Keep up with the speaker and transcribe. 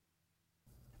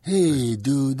Hey,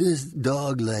 dude, this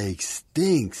dog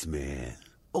stinks, man.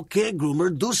 Okay,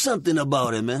 groomer, do something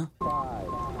about it, man. 5,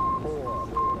 4,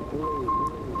 3,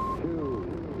 2,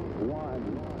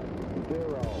 1,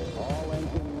 0. All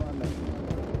engine running.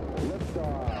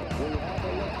 Liftoff. We have a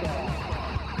liftoff.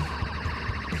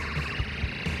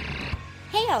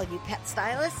 Hey, all you pet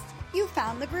stylists. You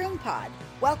found the GroomPod.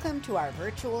 Welcome to our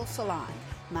virtual salon.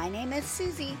 My name is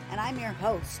Susie, and I'm your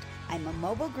host. I'm a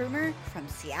mobile groomer from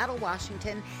Seattle,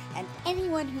 Washington, and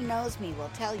anyone who knows me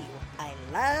will tell you I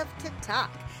love to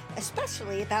talk,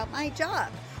 especially about my job.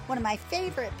 One of my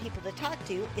favorite people to talk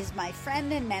to is my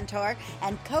friend and mentor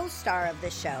and co-star of the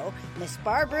show, Miss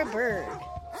Barbara Bird.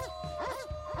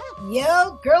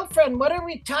 Yo, girlfriend, what are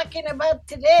we talking about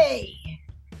today?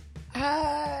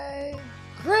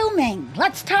 Grooming.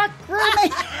 Let's talk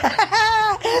grooming.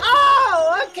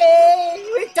 Oh, okay.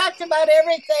 We talked about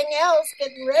everything else,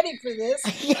 getting ready for this.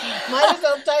 Might as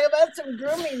well talk about some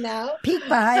grooming now. Peek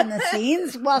behind the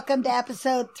scenes. Welcome to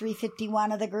episode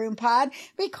 351 of the GroomPod,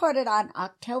 recorded on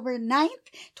October 9th,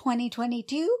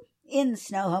 2022. In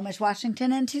Snohomish,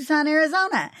 Washington, and Tucson,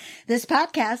 Arizona. This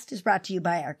podcast is brought to you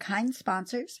by our kind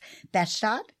sponsors, Best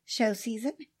Shot, Show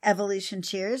Season, Evolution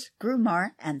Cheers,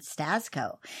 Groomore, and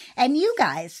Stasco. And you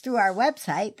guys through our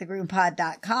website,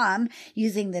 thegroompod.com,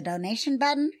 using the donation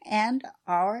button and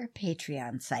our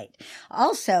Patreon site.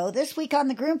 Also, this week on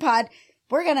the GroomPod,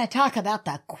 we're going to talk about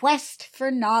the quest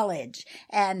for knowledge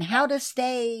and how to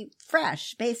stay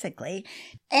fresh, basically,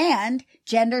 and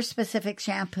gender-specific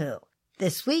shampoo.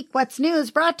 This week, What's New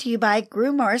is brought to you by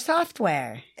Groomore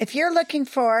Software. If you're looking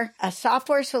for a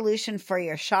software solution for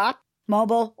your shop,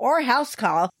 mobile, or house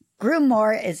call,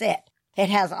 Groomore is it. It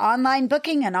has online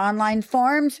booking and online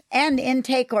forms and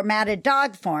intake or matted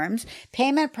dog forms,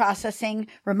 payment processing,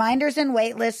 reminders and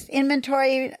wait lists,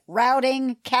 inventory,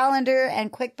 routing, calendar,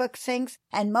 and QuickBooks syncs,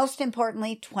 and most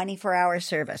importantly, 24-hour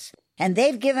service. And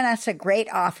they've given us a great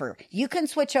offer. You can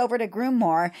switch over to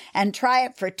Groomore and try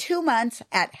it for 2 months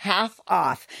at half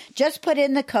off. Just put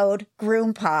in the code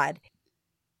GroomPod.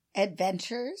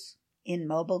 Adventures in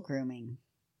mobile grooming.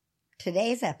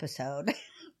 Today's episode,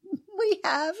 we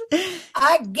have...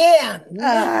 Again!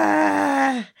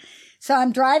 So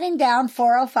I'm driving down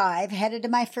 405, headed to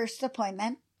my first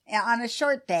appointment on a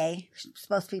short day.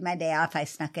 Supposed to be my day off. I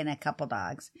snuck in a couple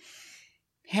dogs.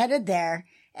 Headed there.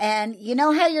 And you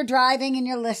know how you're driving and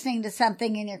you're listening to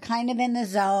something and you're kind of in the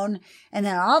zone, and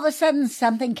then all of a sudden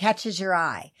something catches your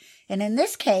eye. And in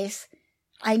this case,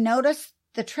 I noticed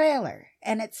the trailer,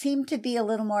 and it seemed to be a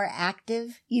little more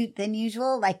active than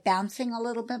usual, like bouncing a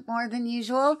little bit more than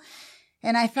usual.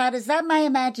 And I thought, is that my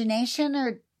imagination,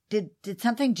 or did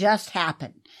something just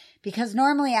happen? Because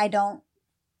normally I don't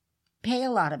pay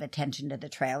a lot of attention to the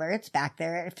trailer. It's back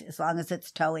there. As long as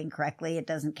it's towing correctly, it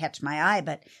doesn't catch my eye,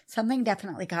 but something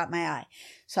definitely caught my eye.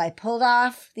 So I pulled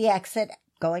off the exit,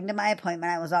 going to my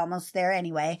appointment. I was almost there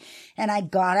anyway. And I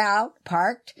got out,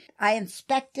 parked. I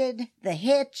inspected the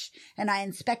hitch, and I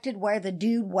inspected where the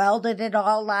dude welded it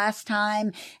all last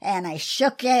time. And I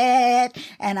shook it,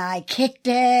 and I kicked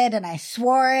it, and I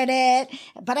swore at it.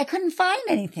 But I couldn't find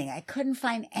anything. I couldn't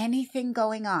find anything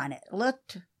going on. It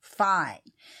looked fine.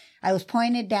 I was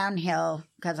pointed downhill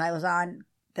because I was on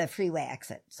the freeway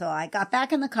exit. So I got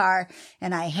back in the car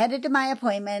and I headed to my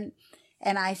appointment,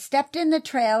 and I stepped in the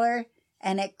trailer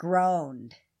and it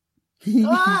groaned.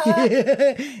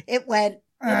 It went.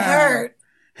 It hurt.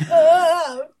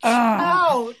 Ouch.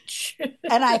 Ouch.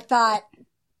 And I thought,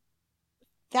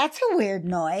 that's a weird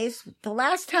noise. The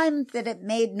last time that it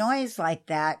made noise like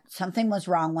that, something was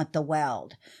wrong with the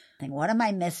weld. What am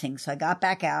I missing? So I got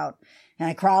back out. And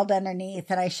I crawled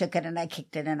underneath, and I shook it, and I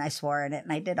kicked it, and I swore at it,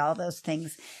 and I did all those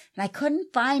things. And I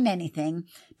couldn't find anything,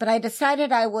 but I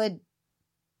decided I would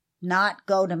not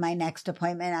go to my next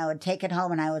appointment. I would take it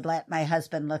home, and I would let my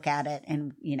husband look at it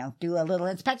and, do a little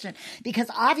inspection.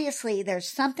 Because obviously there's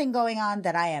something going on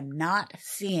that I am not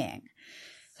seeing.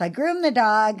 So I groomed the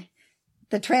dog,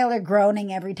 the trailer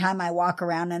groaning every time I walk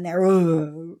around, and they're,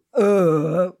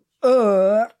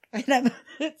 and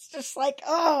it's just like,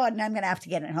 and I'm going to have to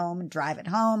get it home and drive it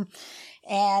home.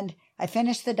 And I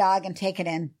finish the dog and take it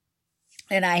in.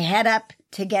 And I head up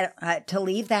to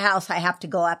leave the house. I have to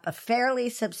go up a fairly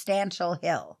substantial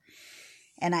hill.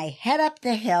 And I head up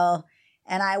the hill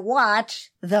and I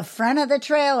watch the front of the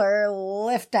trailer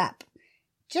lift up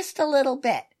just a little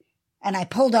bit. And I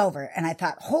pulled over and I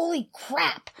thought, holy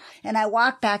crap. And I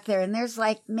walked back there and there's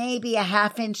like maybe a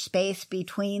 1/2 inch space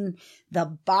between the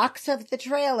box of the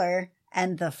trailer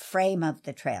and the frame of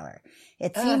the trailer.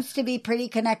 It seems to be pretty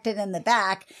connected in the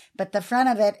back, but the front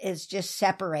of it is just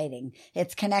separating.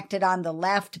 It's connected on the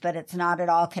left, but it's not at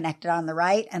all connected on the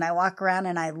right. And I walk around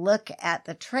and I look at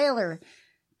the trailer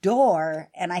door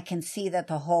and I can see that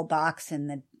the whole box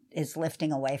is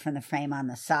lifting away from the frame on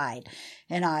the side.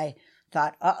 And I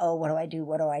thought, uh-oh, what do I do?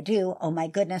 What do I do? Oh, my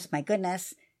goodness.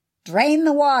 Drain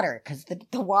the water, because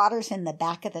the water's in the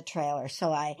back of the trailer.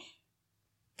 So I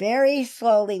very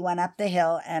slowly went up the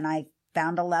hill and I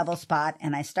found a level spot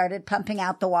and I started pumping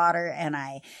out the water, and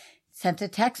I sent a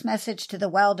text message to the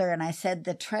welder and I said,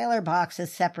 the trailer box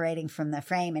is separating from the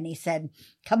frame. And he said,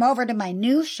 come over to my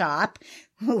new shop,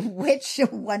 which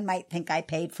one might think I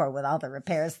paid for with all the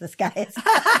repairs this guy is.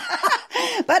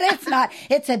 But it's not.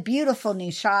 It's a beautiful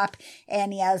new shop,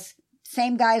 and he has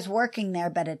same guys working there,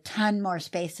 but a ton more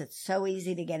space. It's so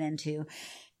easy to get into.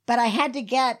 But I had to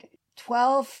get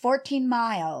 12, 14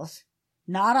 miles,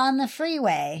 not on the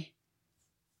freeway,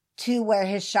 to where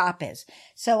his shop is.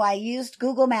 So I used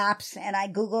Google Maps and I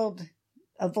Googled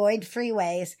avoid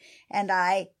freeways, and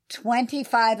I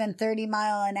 25 and 30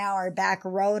 mile an hour back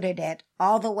roaded it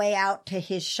all the way out to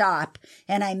his shop,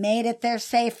 and I made it there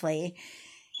safely.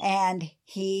 And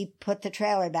he put the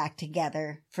trailer back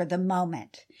together for the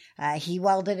moment. He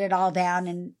welded it all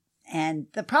down, and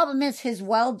the problem is his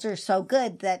welds are so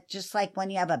good that just like when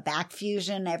you have a back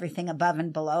fusion, everything above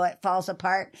and below it falls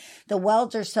apart. The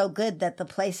welds are so good that the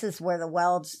places where the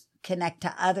welds connect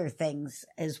to other things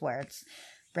is where it's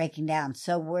breaking down.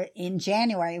 So we're in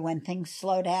January, when things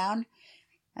slow down,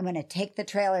 I'm going to take the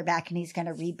trailer back, and he's going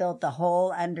to rebuild the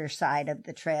whole underside of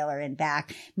the trailer and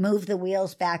back, move the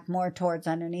wheels back more towards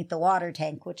underneath the water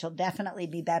tank, which will definitely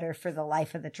be better for the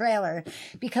life of the trailer,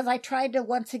 because I tried to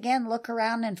once again look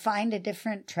around and find a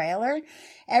different trailer.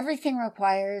 Everything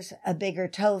requires a bigger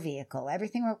tow vehicle.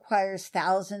 Everything requires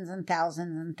thousands and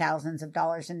thousands and thousands of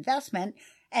dollars investment,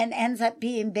 and ends up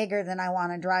being bigger than I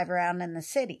want to drive around in the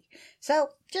city.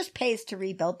 So just pays to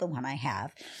rebuild the one I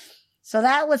have. So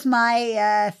that was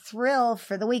my thrill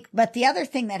for the week. But the other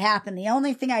thing that happened, the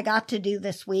only thing I got to do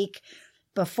this week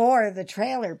before the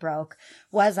trailer broke,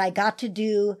 was I got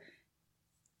to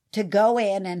go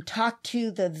in and talk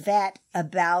to the vet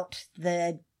about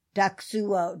the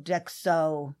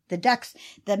the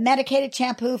medicated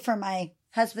shampoo for my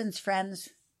husband's friend's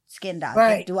skin dog,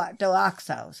 Right.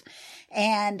 Duoxos.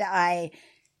 And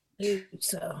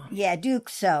Duxo. Yeah,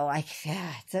 Duxo.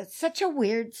 It's such a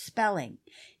weird spelling.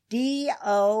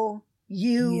 Duuxo.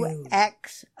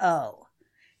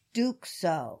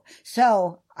 Duxo.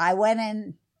 So I went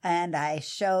in and I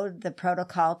showed the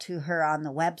protocol to her on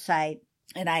the website,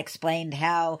 and I explained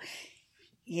how,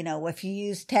 if you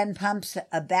use 10 pumps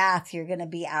a bath, you're going to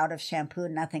be out of shampoo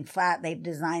and nothing flat. They've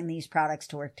designed these products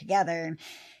to work together. And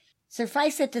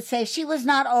suffice it to say, she was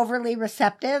not overly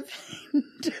receptive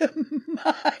to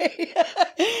my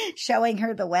showing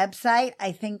her the website.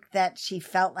 I think that she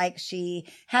felt like she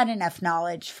had enough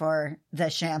knowledge for the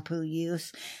shampoo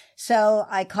use. So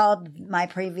I called my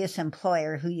previous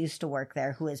employer who used to work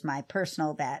there, who is my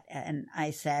personal vet, and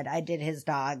I said, I did his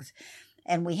dogs.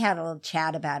 And we had a little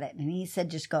chat about it. And he said,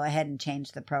 just go ahead and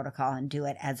change the protocol and do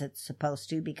it as it's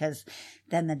supposed to, because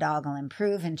then the dog will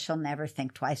improve and she'll never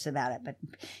think twice about it. But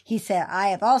he said, I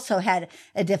have also had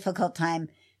a difficult time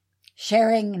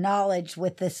sharing knowledge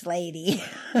with this lady.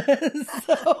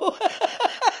 So.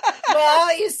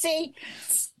 Well, you see,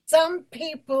 some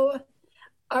people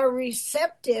are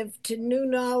receptive to new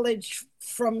knowledge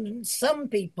from some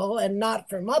people and not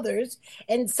from others.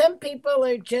 And some people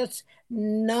are just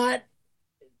not.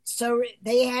 So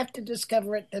they have to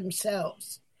discover it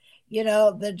themselves.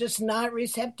 They're just not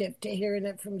receptive to hearing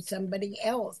it from somebody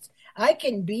else. I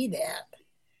can be that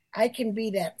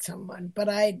someone, but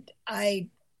I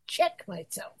check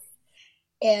myself.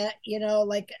 And, am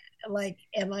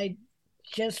I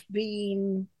just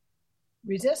being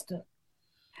resistant?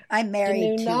 I'm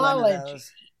married to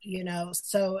knowledge, one of those.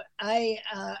 So I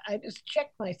just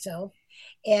check myself.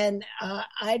 And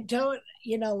I don't,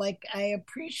 I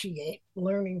appreciate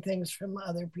learning things from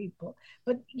other people.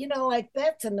 But,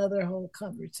 that's another whole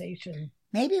conversation.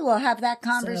 Maybe we'll have that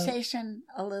conversation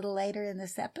a little later in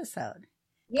this episode.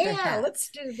 Yeah, Perhaps. let's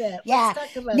do that. Yeah.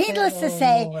 Let's talk about Needless that to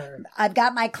say, more. I've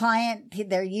got my client,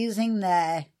 they're using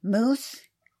the mousse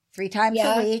 3 times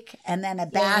a week, and then a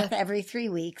bath every 3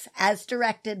 weeks, as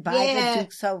directed by the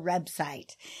Duxo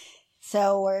website.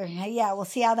 So we'll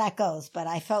see how that goes. But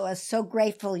I was so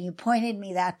grateful you pointed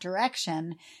me that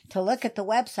direction to look at the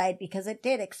website, because it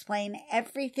did explain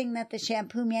everything that the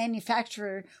shampoo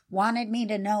manufacturer wanted me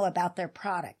to know about their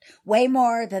product. Way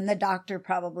more than the doctor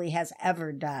probably has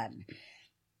ever done.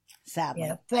 Sadly.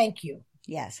 Yeah, thank you.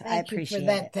 Yes, I Thank you appreciate for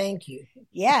that. it. Thank you.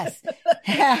 Yes.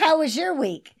 How was your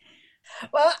week?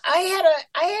 Well, I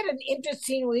had an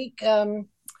interesting week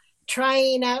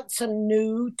trying out some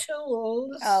new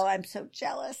tools. Oh, I'm so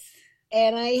jealous.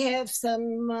 And I have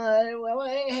some I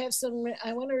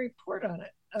want to report on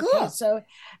it. Okay, Cool.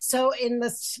 so in the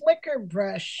slicker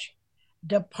brush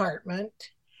department,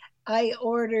 I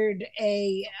ordered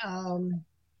a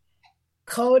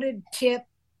coated tip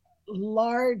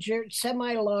larger,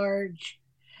 semi-large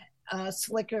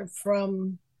slicker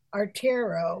from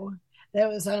Artero that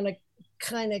was on a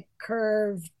kind of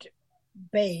curved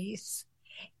base,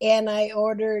 and I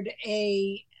ordered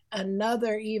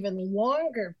another even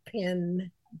longer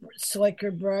pin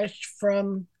slicker brush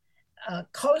from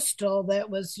Coastal that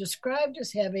was described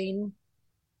as having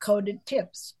coated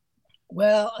tips.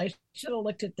 Well, I should have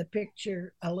looked at the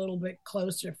picture a little bit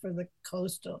closer for the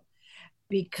Coastal,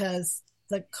 because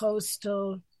the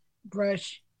Coastal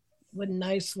brush with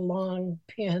nice long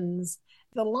pins.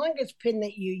 The longest pin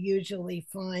that you usually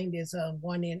find is a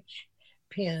 1-inch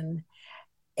pin.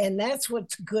 And that's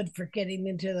what's good for getting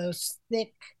into those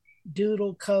thick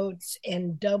doodle coats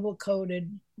and double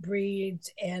coated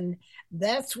breeds. And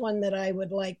that's one that I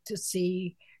would like to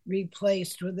see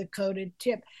replaced with a coated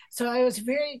tip. So I was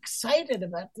very excited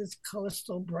about this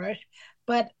Coastal brush.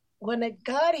 But when it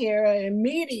got here, I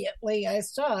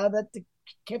saw that the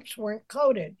tips weren't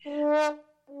coated.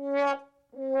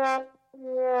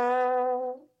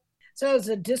 So it was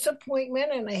a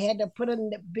disappointment, and I had to put in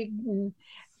the big,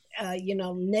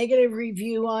 negative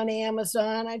review on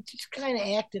Amazon. I just kind of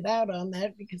acted out on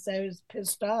that because I was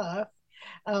pissed off.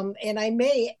 And I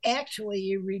may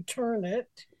actually return it.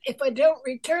 If I don't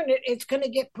return it, it's going to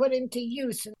get put into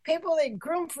use. And people that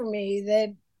groom for me,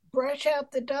 that brush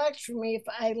out the dogs for me, if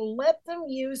I let them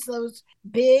use those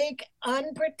big,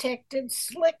 unprotected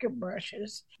slicker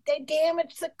brushes, they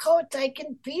damage the coats. I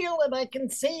can feel it. I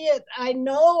can see it. I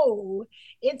know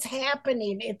it's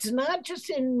happening. It's not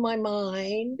just in my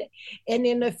mind and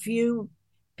in a few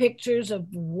pictures of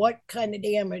what kind of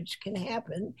damage can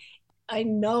happen. I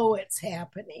know it's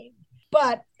happening.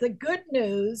 But the good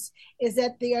news is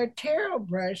that the Artero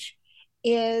brush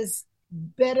is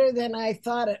better than I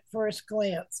thought at first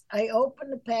glance. I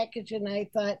opened the package and I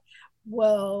thought,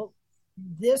 well,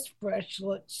 this brush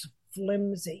looks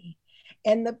flimsy,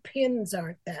 and the pins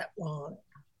aren't that long.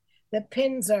 The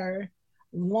pins are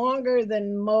longer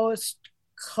than most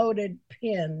coated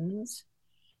pins,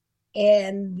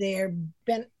 and they're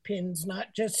bent pins,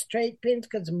 not just straight pins,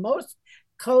 because most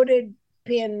coated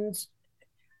pins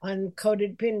on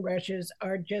coated pin brushes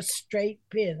are just straight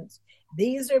pins.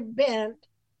 These are bent,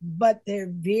 but they're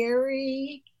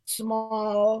very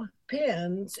small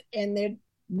pins, and they're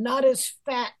not as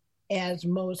fat as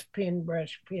most pin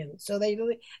brush pins. So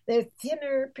they're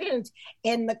thinner pins,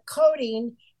 and the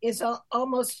coating is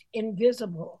almost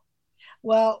invisible.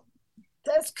 Well,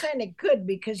 that's kind of good,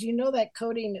 because that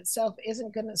coating itself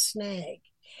isn't going to snag.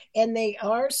 And they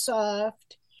are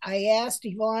soft. I asked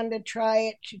Yvonne to try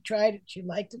it. She tried it. She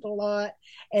liked it a lot.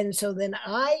 And so then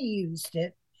I used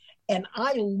it, and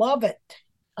I love it.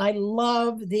 I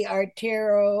love the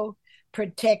Artero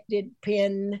protected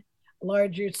pin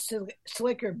larger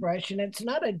slicker brush, and it's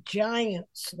not a giant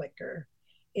slicker.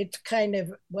 It's kind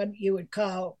of what you would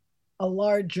call a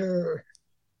larger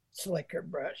slicker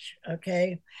brush.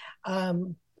 Okay.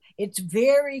 It's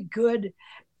very good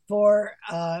for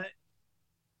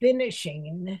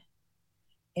finishing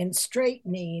and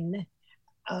straightening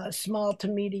small to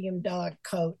medium dog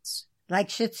coats. Like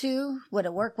Shih Tzu? Would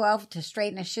it work well to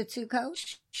straighten a Shih Tzu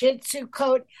coat? Shih Tzu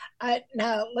coat.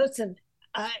 Now, listen,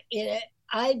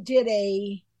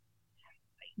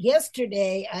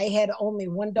 yesterday I had only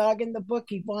one dog in the book.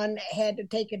 Yvonne had to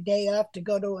take a day off to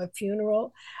go to a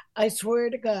funeral. I swear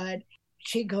to God,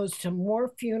 she goes to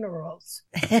more funerals.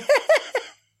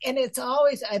 And it's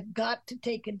always, I've got to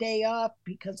take a day off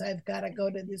because I've got to go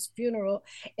to this funeral.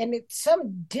 And it's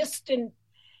some distant,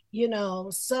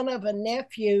 son of a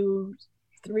nephew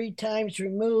 3 times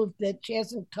removed that she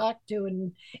hasn't talked to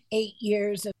in 8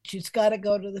 years. And she's got to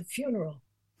go to the funeral.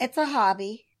 It's a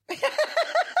hobby.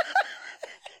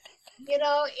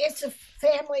 It's a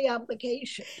family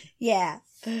obligation. Yeah.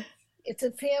 It's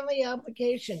a family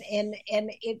obligation, and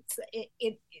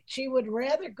she would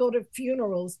rather go to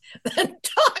funerals than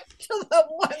talk to them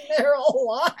when they're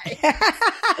alive.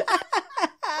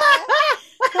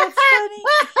 That's funny.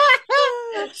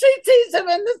 She sees them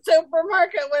in the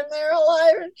supermarket when they're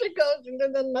alive, and she goes into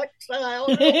the next aisle.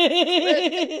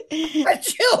 But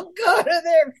she'll go to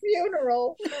their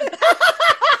funeral.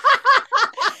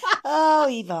 Oh,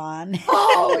 Yvonne.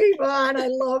 Oh, Yvonne, I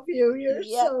love you. You're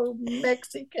Yep. so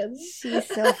Mexican. She's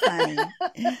so funny.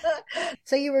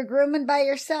 So you were grooming by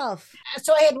yourself.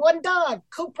 So I had one dog,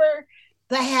 Cooper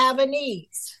the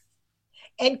Havanese.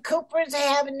 And Cooper's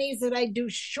Havanese that I do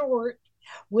short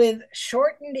with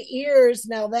shortened ears.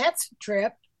 Now that's a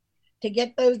trip to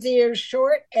get those ears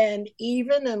short and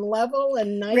even and level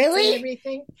and nice Really? and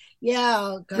everything. Yeah.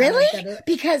 Oh God, Really?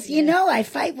 Because, you yeah. know, I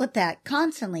fight with that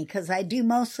constantly because I do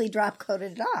mostly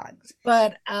drop-coated dogs.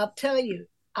 But I'll tell you,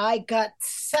 I got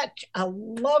such a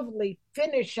lovely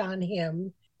finish on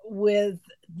him with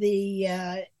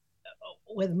the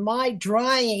with my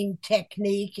drying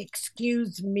technique,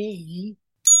 excuse me.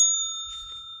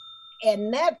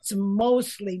 And that's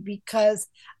mostly because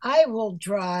I will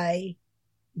dry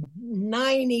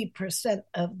 90%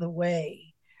 of the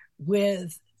way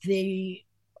with the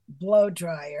blow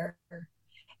dryer.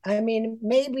 I mean,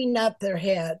 maybe not their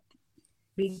head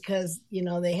because, you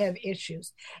know, they have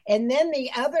issues. And then the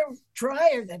other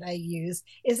dryer that I use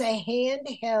is a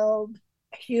handheld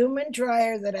human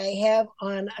dryer that I have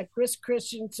on a Chris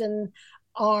Christensen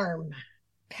arm.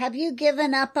 Have you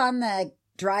given up on the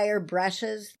dryer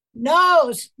brushes?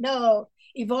 No.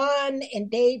 Yvonne and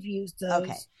Dave use those,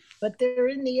 Okay. but they're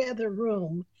in the other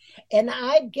room. And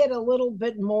I get a little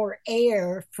bit more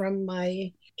air from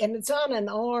and it's on an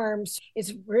arm.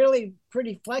 It's really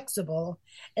pretty flexible.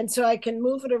 And so I can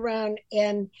move it around.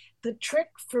 And the trick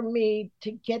for me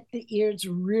to get the ears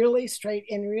really straight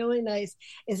and really nice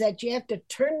is that you have to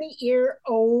turn the ear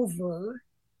over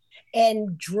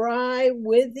and dry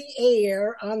with the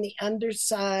air on the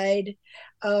underside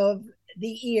of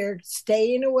the ear,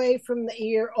 staying away from the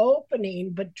ear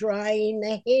opening, but drying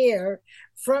the hair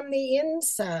from the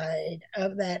inside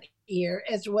of that ear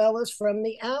as well as from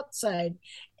the outside.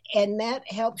 And that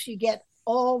helps you get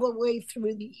all the way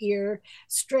through the ear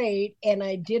straight. And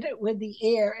I did it with the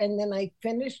air, and then I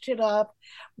finished it up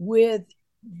with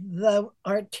the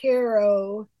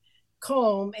Artero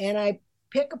comb, and I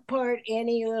pick apart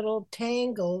any little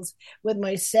tangles with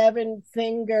my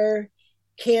 7-finger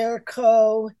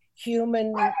Careco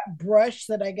human brush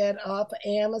that I got off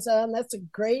Amazon. That's a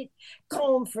great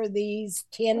comb for these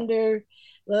tender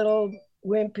little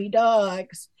wimpy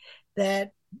dogs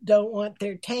that don't want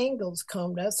their tangles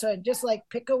combed out. So I just like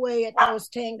pick away at those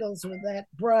tangles with that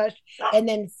brush and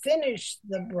then finish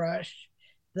the brush,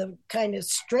 the kind of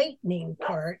straightening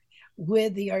part,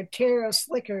 with the Artero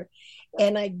slicker.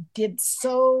 And I did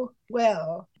so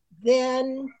well.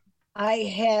 Then I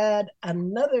had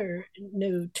another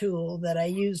new tool that I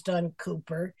used on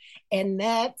Cooper, and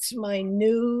that's my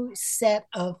new set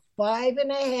of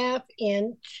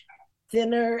 5.5-inch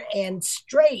thinner and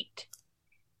straight,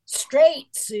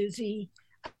 Susie.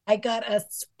 I got a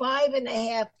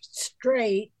 5.5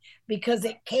 straight because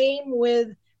it came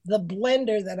with the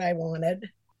blender that I wanted.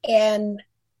 And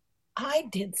I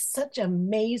did such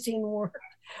amazing work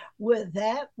with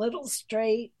that little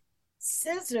straight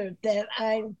scissor that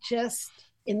I'm just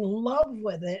in love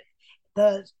with it.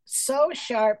 The so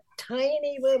sharp,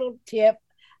 tiny little tip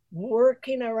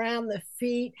working around the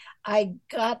feet. I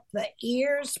got the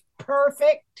ears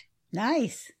perfect.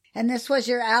 Nice. And this was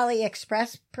your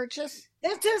AliExpress purchase?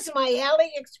 This is my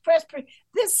AliExpress.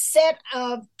 This set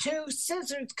of 2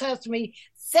 scissors cost me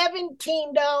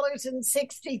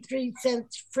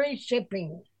 $17.63 free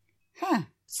shipping. Huh.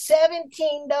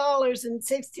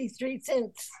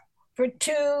 $17.63 for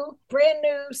 2 brand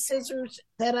new scissors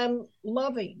that I'm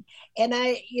loving. And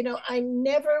I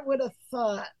never would have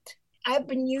thought. I've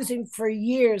been using for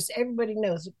years, everybody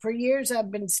knows it, for years I've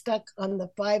been stuck on the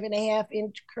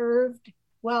 5.5-inch curved.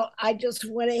 Well, I just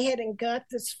went ahead and got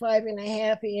this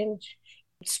 5.5-inch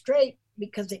straight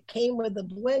because it came with the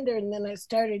blender, and then I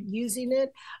started using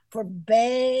it for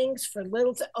bangs, for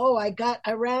little. I got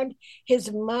around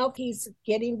his mouth. He's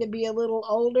getting to be a little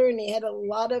older, and he had a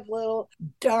lot of little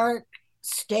dark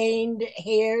stained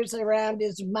hairs around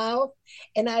his mouth,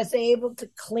 and I was able to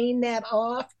clean that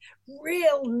off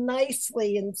real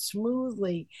nicely and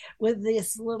smoothly with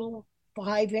this little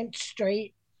 5-inch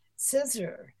straight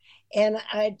scissor. And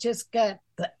I just got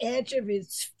the edge of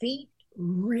his feet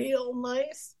real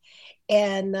nice,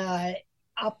 and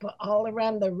up all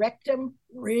around the rectum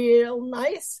real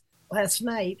nice. Last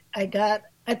night I got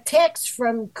a text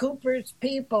from Cooper's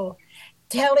people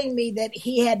telling me that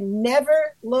he had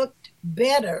never looked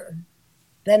better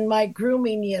than my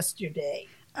grooming yesterday.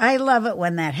 I love it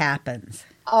when that happens.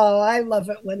 Oh, I love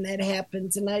it when that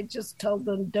happens. And I just told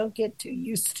them, don't get too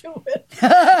used to it. Because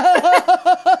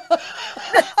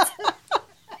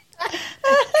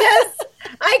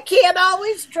I can't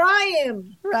always dry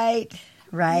him. Right.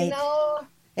 You know?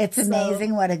 It's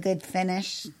amazing what a good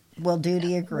finish will do to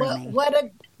your grooming.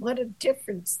 What a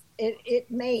difference it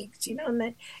makes,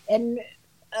 and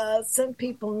some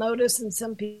people notice and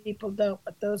some people don't,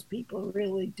 but those people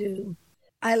really do.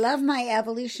 I love my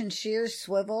Evolution shears,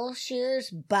 swivel shears,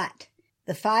 but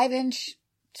the 5-inch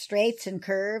straights and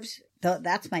curves,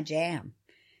 that's my jam.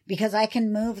 Because I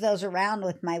can move those around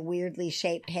with my weirdly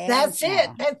shaped hands.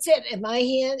 That's it. And my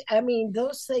hand,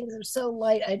 those things are so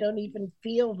light, I don't even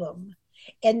feel them.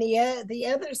 And the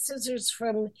other scissors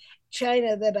from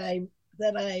China that I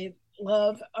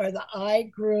love are the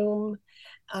iGroom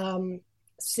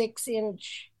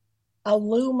 6-inch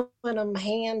aluminum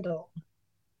handle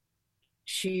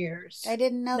shears. I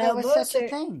didn't know there was such a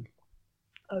thing.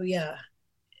 Oh, yeah.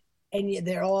 And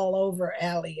they're all over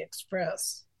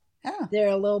AliExpress. Oh. They're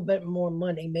a little bit more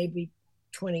money, maybe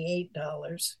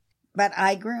 $28. But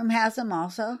iGroom has them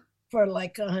also? For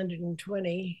like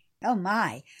 $120. Oh,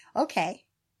 my. Okay.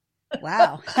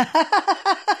 Wow.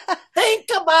 Think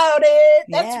about it.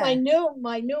 That's Yeah.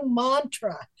 my new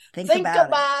mantra. Think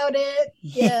about it.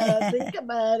 Yeah, think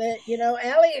about it.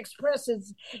 AliExpress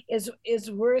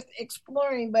is worth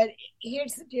exploring, but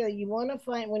here's the deal. You want to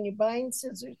find, when you're buying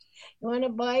scissors, you want to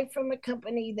buy from a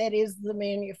company that is the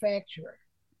manufacturer.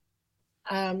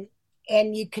 And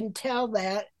you can tell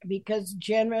that because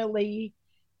generally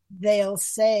they'll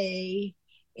say,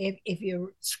 if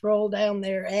you scroll down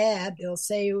their ad, they'll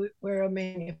say we're a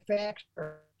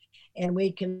manufacturer and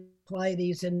we can apply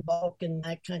these in bulk and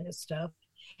that kind of stuff.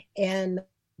 And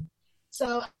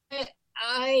so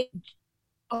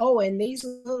and these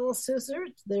little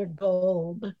scissors, they're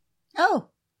gold. Oh,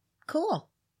 cool.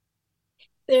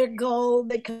 They're gold.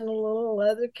 They come in a little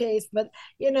leather case. But,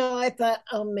 I thought,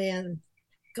 oh, man,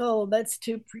 gold, that's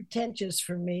too pretentious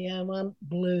for me. I want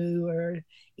blue or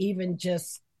even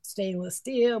just stainless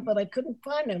steel, but I couldn't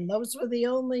find them. That was the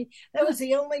only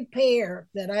pair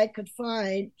that I could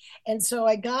find. And so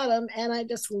I got them and I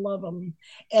just love them.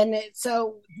 And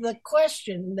so the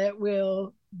question that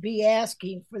we'll be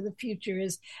asking for the future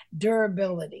is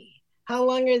durability. How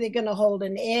long are they going to hold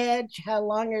an edge? How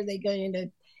long are they going to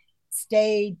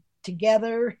stay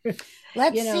together?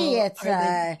 Let's see. It's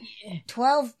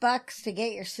 $12 to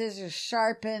get your scissors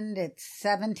sharpened. It's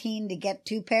 $17 to get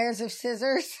 2 pairs of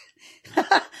scissors.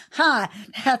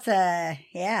 That's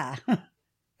yeah.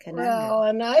 Well,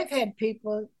 and I've had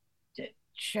people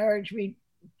charge me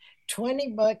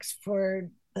 $20 for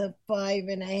the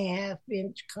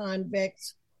 5.5-inch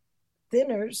convex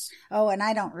thinners. Oh, and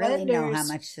I don't really know how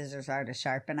much scissors are to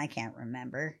sharpen. I can't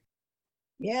remember.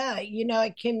 Yeah,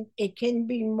 it can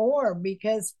be more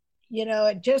because,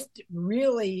 it just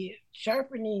really,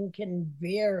 sharpening can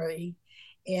vary.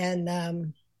 And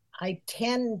I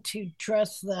tend to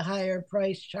trust the higher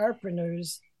price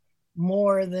sharpeners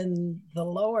more than the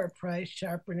lower price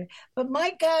sharpener. But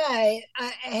my guy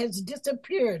has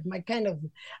disappeared. My kind of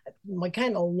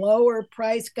lower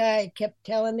price guy, I kept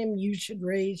telling him, you should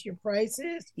raise your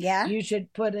prices. Yeah. You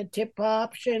should put a tip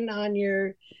option on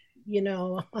your,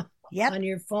 Yep. on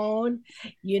your phone,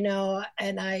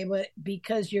 and I would,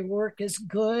 because your work is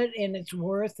good and it's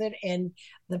worth it, and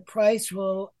the price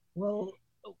will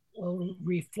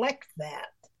reflect that.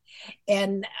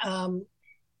 And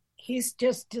he's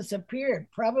just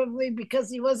disappeared, probably because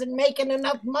he wasn't making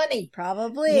enough money.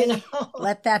 Probably.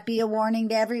 Let that be a warning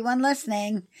to everyone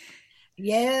listening.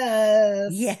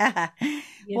 Yes. Yeah.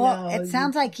 It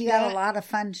sounds like you had a lot of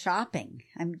fun shopping.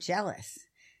 I'm jealous.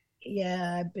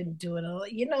 Yeah, I've been doing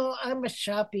I'm a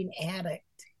shopping addict.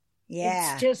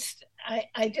 Yeah. It's just,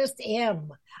 I just am.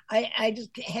 I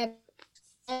just have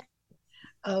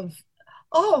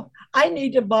I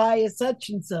need to buy a such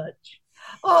and such.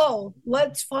 Oh,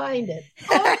 let's find it.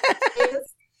 Oh,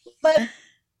 but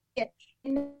it's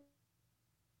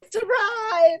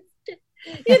arrived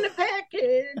in a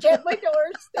package at my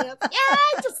doorstep. Yeah,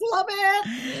 I just love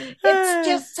it. It's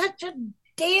just such a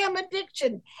damn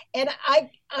addiction. And I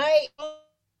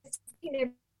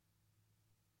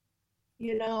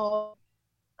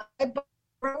bought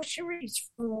groceries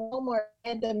from Walmart,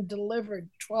 had them delivered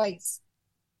twice.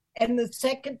 And the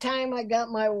second time I got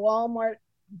my Walmart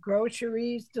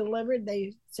groceries delivered,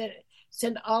 they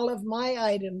sent all of my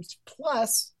items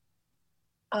plus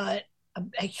a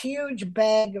huge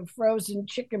bag of frozen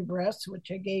chicken breasts, which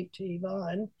I gave to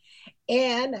Yvonne,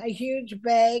 and a huge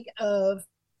bag of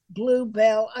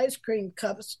Bluebell ice cream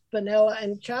cups, vanilla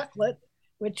and chocolate,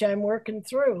 which I'm working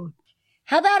through.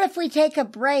 How about if we take a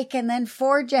break and then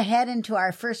forge ahead into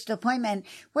our first appointment,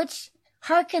 which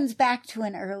harkens back to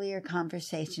an earlier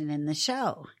conversation in the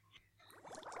show?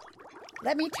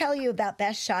 Let me tell you about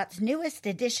Best Shot's newest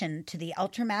addition to the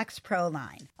Ultramax Pro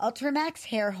line. Ultramax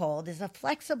Hair Hold is a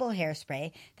flexible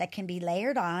hairspray that can be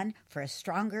layered on for a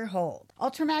stronger hold.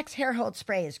 Ultramax Hair Hold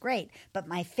spray is great, but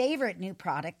my favorite new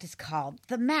product is called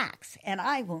the Max, and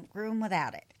I won't groom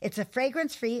without it. It's a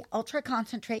fragrance-free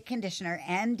ultra-concentrate conditioner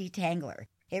and detangler.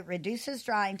 It reduces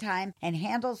drying time and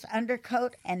handles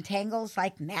undercoat and tangles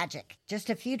like magic. Just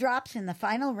a few drops in the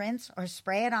final rinse or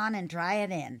spray it on and dry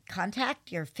it in.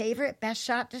 Contact your favorite Best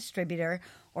Shot distributor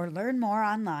or learn more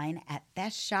online at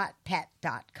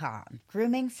bestshotpet.com.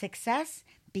 Grooming success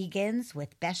begins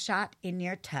with Best Shot in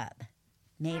your tub.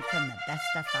 Made from the best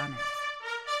stuff on earth.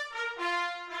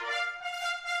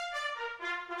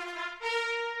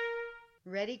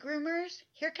 Ready, groomers?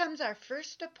 Here comes our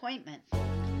first appointment.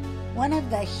 One of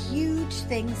the huge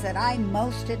things that I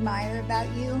most admire about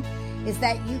you is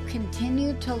that you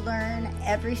continue to learn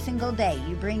every single day.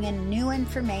 You bring in new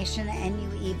information and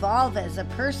you evolve as a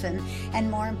person, and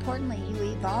more importantly,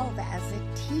 you evolve as a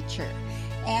teacher.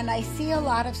 And I see a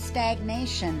lot of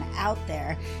stagnation out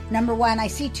there. Number one, I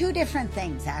see two different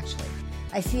things, actually.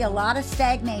 I see a lot of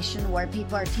stagnation where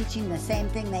people are teaching the same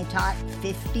thing they taught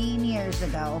 15 years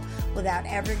ago without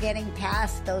ever getting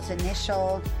past those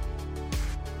initial...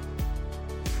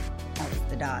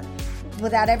 the dog,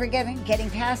 without ever getting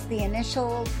past the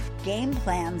initial game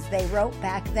plans they wrote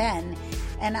back then.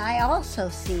 And I also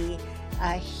see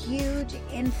a huge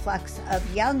influx of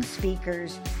young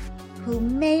speakers who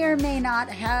may or may not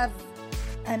have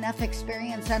enough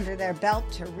experience under their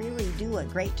belt to really do a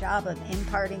great job of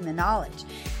imparting the knowledge.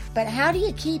 But how do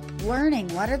you keep learning?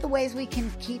 What are the ways we can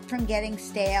keep from getting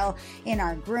stale in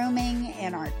our grooming,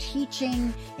 in our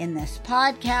teaching, in this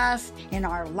podcast, in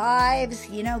our lives?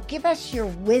 You know, give us your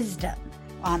wisdom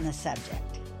on the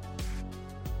subject.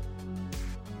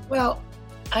 Well,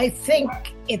 I think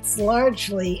it's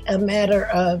largely a matter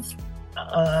of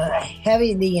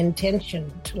having the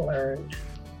intention to learn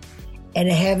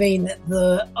and having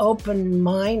the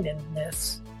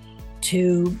open-mindedness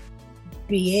to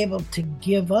be able to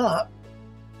give up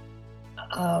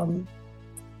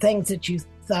things that you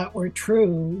thought were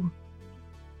true.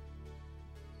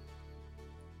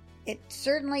 It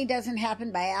certainly doesn't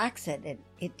happen by accident.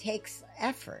 It takes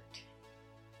effort.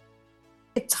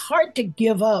 It's hard to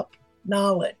give up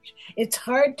knowledge. It's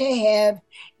hard to have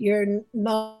your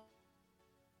knowledge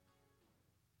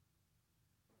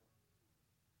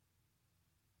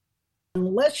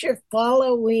unless you're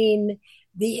following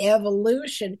the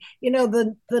evolution. You know,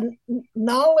 the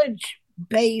knowledge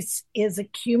base is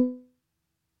accumulated,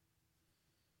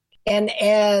 and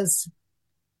as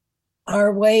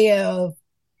our way of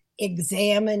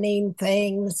examining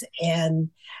things and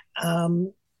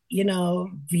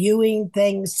viewing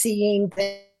things, seeing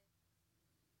things,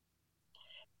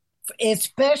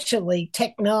 especially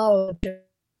technology,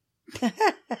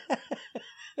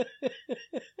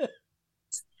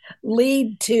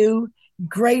 lead to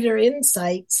greater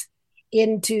insights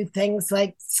into things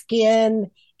like skin,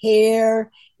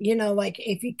 hair, like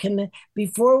if you can,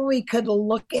 before we could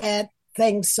look at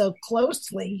things so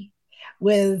closely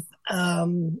with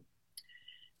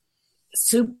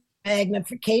super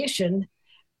magnification,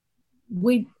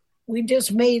 we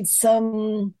just made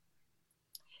some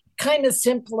kind of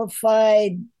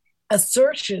simplified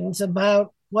assertions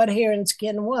about what hair and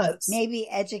skin was. Maybe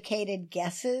educated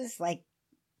guesses, like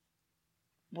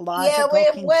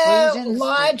conclusions.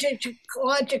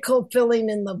 Logical filling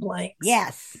in the blanks.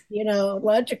 Yes.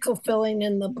 Logical filling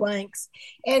in the blanks.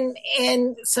 And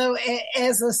so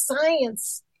as the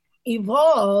science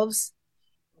evolves,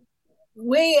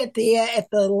 we at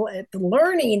the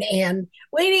learning end,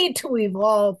 we need to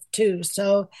evolve too.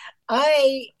 So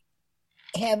I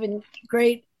have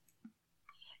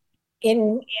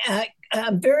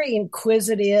I'm very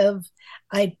inquisitive.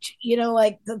 The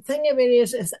thing of it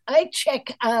is I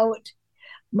check out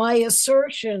my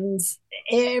assertions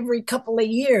every couple of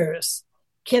years.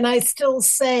 Can I still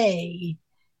say,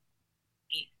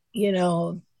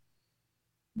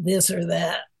 this or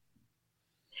that?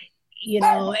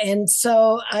 And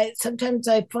so sometimes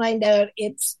I find out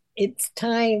it's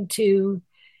time to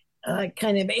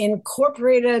kind of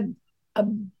incorporate a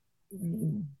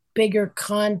bigger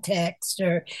context,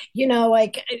 or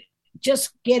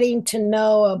just getting to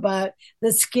know about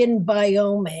the skin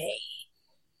biome.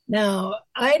 Now,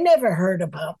 I never heard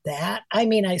about that. I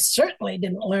mean, I certainly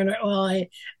didn't learn it. Well,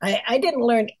 I didn't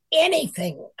learn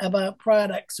anything about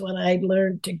products when I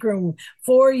learned to groom.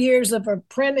 4 years of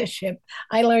apprenticeship,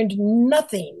 I learned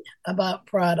nothing about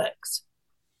products.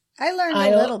 I learned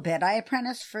a little bit. I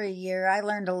apprenticed for a year. I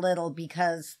learned a little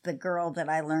because the girl that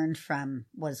I learned from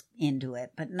was into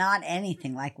it, but not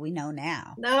anything like we know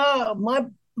now. No,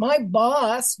 my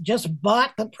boss just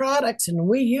bought the products and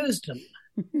we used them.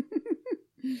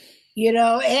 You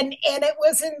know, and it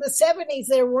was in the 70s.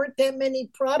 There weren't that many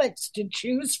products to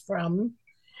choose from.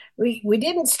 We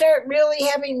didn't start really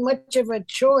having much of a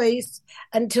choice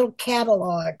until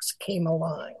catalogs came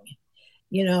along,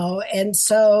 you know, and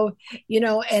so, you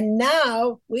know, and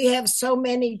now we have so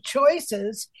many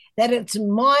choices that it's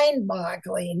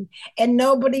mind-boggling, and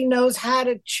nobody knows how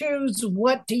to choose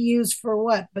what to use for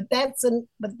what. But that's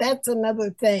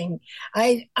another thing.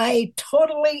 I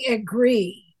totally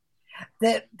agree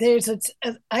that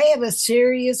I have a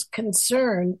serious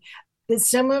concern that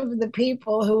some of the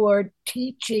people who are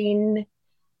teaching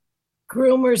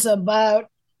groomers about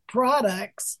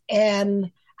products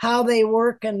and how they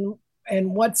work and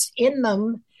what's in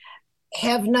them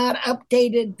have not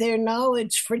updated their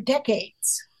knowledge for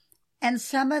decades. And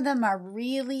some of them are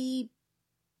really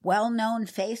well-known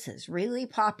faces, really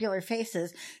popular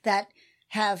faces that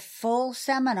have full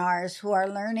seminars who are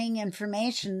learning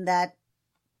information that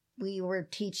we were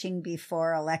teaching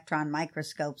before electron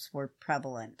microscopes were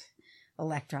prevalent.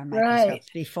 Electron microscopes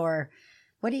before,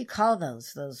 what do you call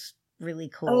those? Those really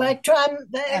cool electron.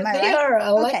 They are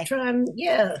electron, okay.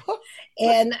 Yeah.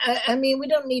 And I mean, we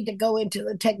don't need to go into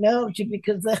the technology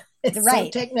because it's so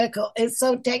technical. It's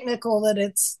so technical that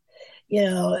it's, you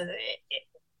know,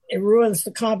 it ruins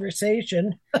the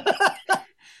conversation.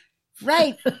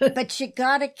 Right, but you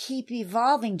got to keep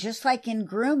evolving. Just like in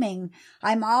grooming,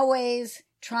 I'm always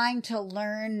trying to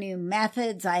learn new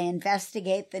methods. I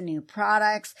investigate the new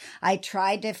products. I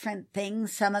try different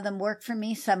things. Some of them work for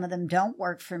me. Some of them don't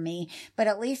work for me. But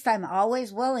at least I'm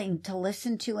always willing to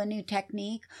listen to a new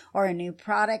technique or a new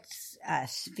product,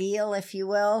 feel, if you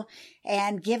will,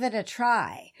 and give it a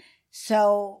try.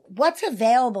 So what's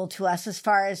available to us as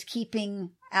far as keeping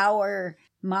our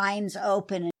minds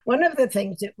open? One of the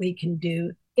things that we can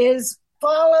do is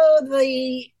follow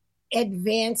the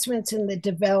advancements in the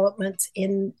developments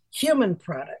in human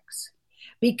products,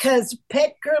 because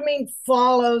pet grooming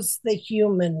follows the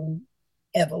human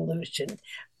evolution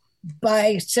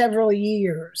by several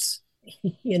years,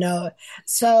 you know.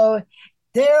 So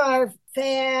there are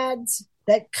fads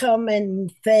that come and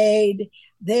fade.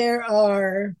 There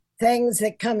are things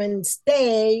that come and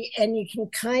stay, and you can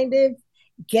kind of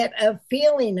get a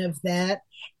feeling of that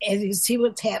as you see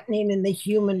what's happening in the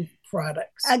human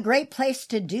products. A great place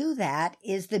to do that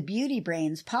is the Beauty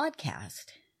Brains podcast.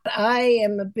 I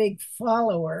am a big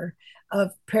follower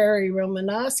of Perry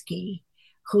Romanowski,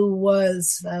 who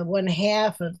was one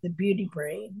half of the Beauty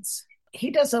Brains.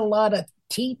 He does a lot of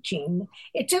teaching.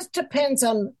 It just depends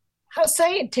on how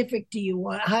scientific do you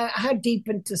want, how deep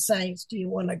into science do you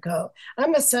want to go.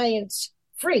 I'm a science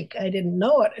freak. I didn't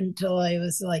know it until I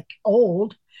was like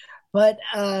old, but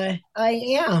I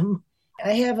am.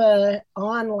 I have an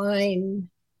online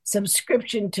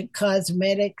subscription to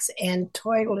Cosmetics and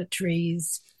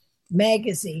Toiletries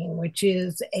magazine, which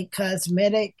is a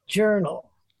cosmetic journal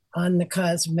on the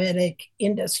cosmetic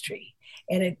industry.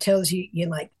 And it tells you, you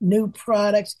know, like new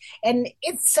products. And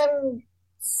it's some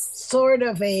sort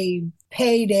of a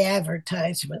paid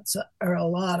advertisements, or a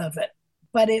lot of it.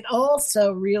 But it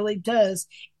also really does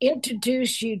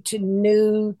introduce you to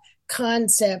new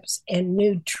concepts and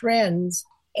new trends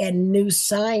and new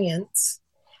science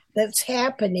that's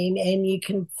happening, and you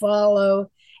can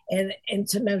follow, and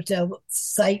sometimes they'll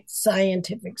cite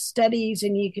scientific studies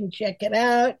and you can check it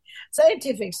out.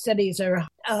 Scientific studies are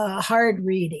hard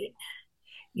reading.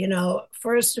 You know,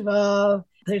 first of all,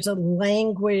 there's a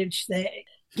language that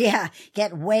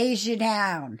weighs you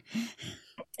down.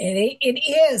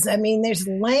 It is. I mean, there's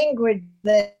language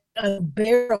that's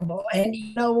unbearable, and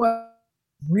you know what?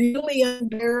 Really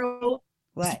unbearable.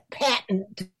 What?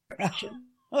 Patent protection.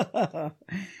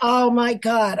 Oh my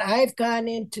God. I've gone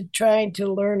into trying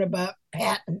to learn about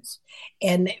patents,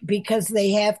 and because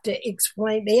they have to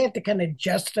explain, they have to kind of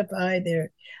justify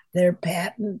their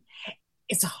patent.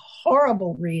 It's a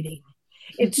horrible reading.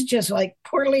 It's just like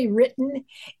poorly written,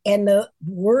 and the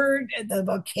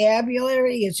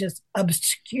vocabulary is just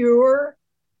obscure.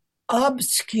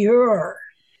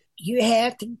 You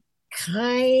have to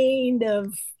kind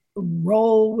of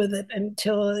roll with it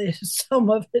until some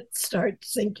of it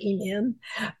starts sinking in.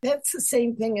 That's the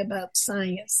same thing about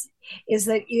science, is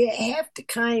that you have to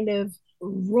kind of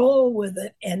roll with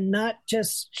it and not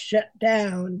just shut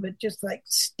down, but just like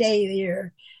stay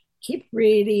there. Keep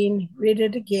reading, read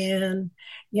it again.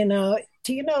 You know,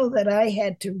 do you know that I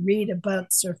had to read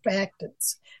about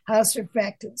surfactants, how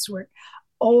surfactants work?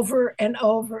 over and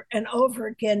over and over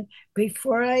again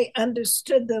before I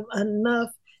understood them enough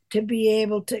to be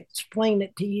able to explain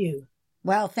it to you.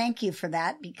 Well, thank you for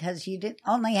that, because you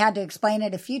only had to explain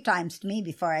it a few times to me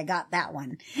before I got that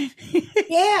one.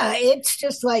 Yeah, it's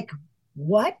just like,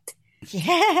 what?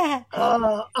 Yeah.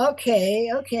 Oh,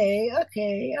 okay.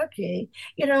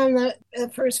 You know, in the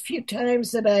first few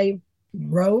times that I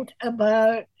wrote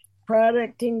about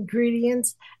product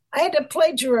ingredients, I had to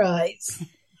plagiarize.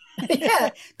 Yeah,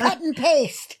 Cut and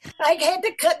paste. I had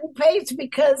to cut and paste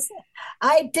because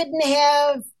I didn't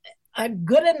have a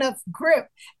good enough grip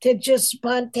to just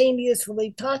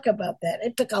spontaneously talk about that.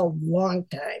 It took a long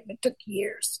time. It took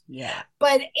years. Yeah.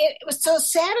 But it was so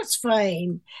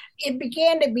satisfying. It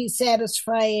began to be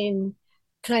satisfying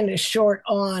kind of short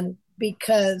on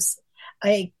because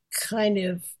I kind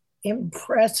of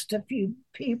impressed a few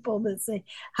people that say,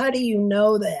 how do you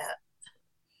know that?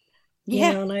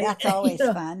 Yeah, You know, and that's always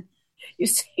fun. You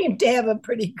seem to have a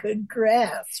pretty good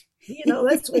grasp. You know,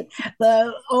 that's what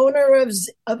the owner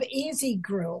of Easy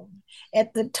Groom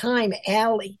at the time,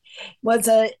 Allie,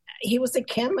 he was a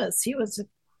chemist. He was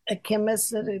a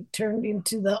chemist that had turned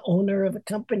into the owner of a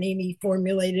company, and he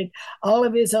formulated all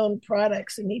of his own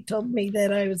products. And he told me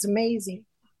that I was amazing.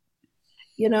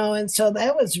 You know, and so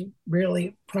that was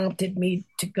really prompted me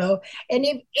to go. And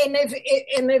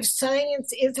if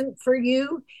science isn't for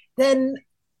you, then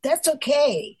that's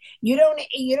okay. You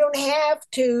don't have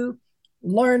to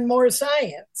learn more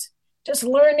science. Just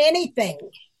learn anything.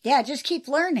 Yeah, just keep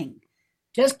learning.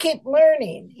 Just keep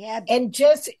learning. Yeah.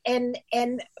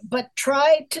 But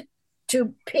try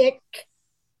to pick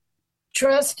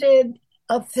trusted,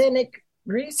 authentic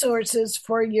resources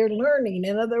for your learning.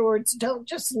 In other words, don't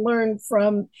just learn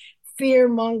from fear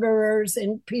mongers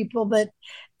and people that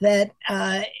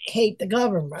hate the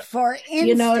government. For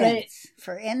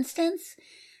instance,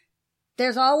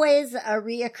 there's always a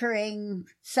reoccurring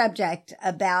subject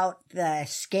about the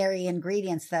scary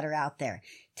ingredients that are out there.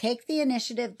 Take the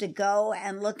initiative to go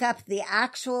and look up the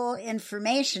actual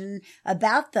information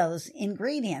about those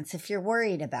ingredients if you're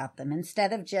worried about them,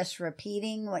 instead of just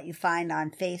repeating what you find on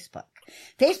Facebook.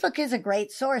 Facebook is a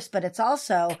great source, but it's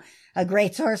also a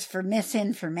great source for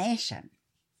misinformation.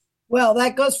 Well,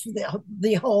 that goes for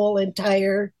the whole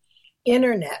entire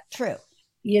internet. True.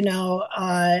 You know,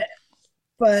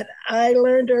 but I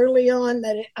learned early on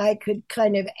that I could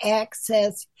kind of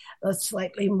access a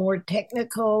slightly more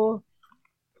technical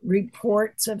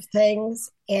reports of things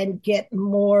and get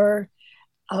more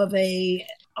of a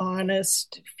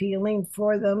honest feeling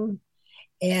for them.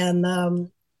 And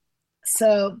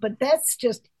but that's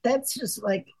just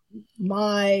like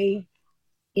my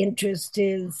interest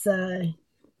is in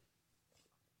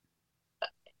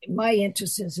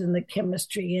the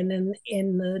chemistry and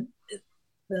in the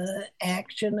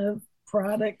action of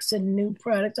products and new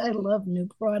products. I love new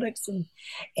products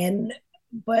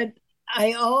but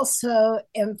I also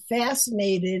am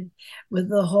fascinated with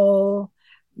the whole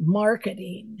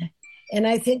marketing. And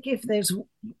I think if there's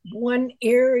one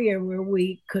area where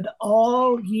we could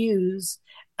all use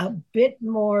a bit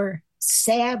more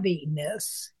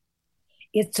savviness,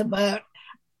 it's about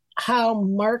how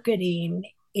marketing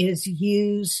is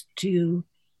used to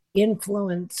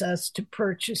influence us to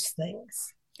purchase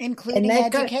things. Including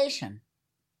education.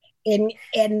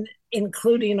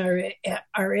 Including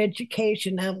our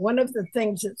education. Now, one of the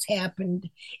things that's happened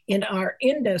in our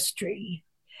industry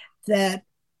that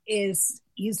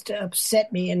used to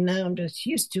upset me, and now I'm just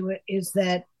used to it, is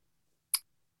that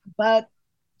about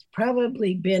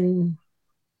probably been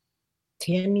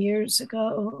 10 years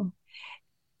ago,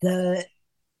 the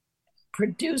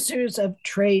producers of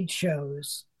trade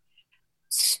shows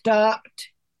stopped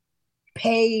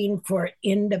paying for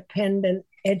independent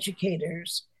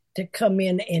educators to come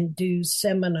in and do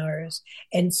seminars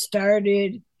and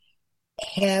started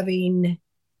having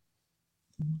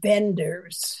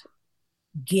vendors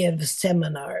give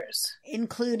seminars.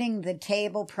 Including the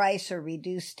table price or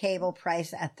reduced table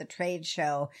price at the trade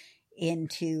show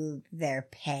into their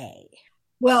pay.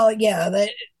 Well, yeah,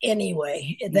 that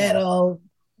all,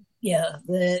 yeah,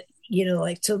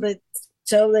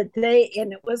 so that they,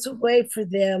 and it was a way for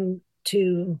them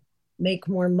to make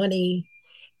more money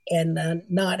and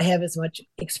not have as much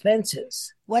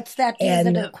expenses. What's that do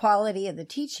to the quality of the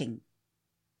teaching?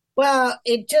 Well,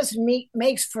 it just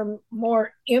makes for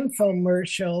more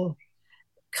infomercial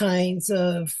kinds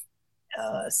of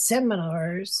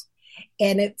seminars,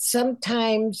 and it's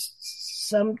sometimes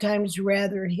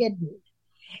rather hidden.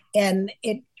 And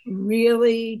it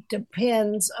really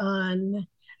depends on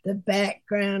the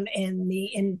background and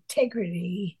the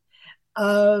integrity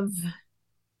of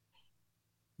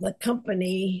the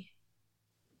company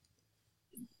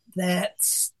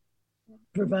that's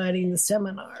providing the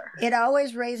seminar. It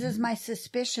always raises my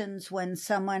suspicions when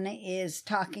someone is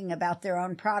talking about their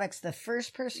own products. The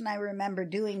first person I remember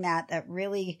doing that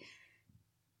really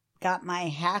got my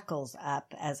hackles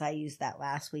up, as I used that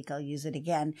last week, I'll use it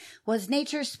again, was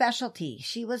Nature's Specialty.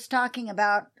 She was talking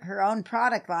about her own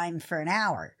product line for an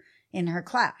hour in her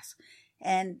class.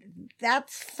 And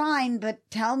that's fine, but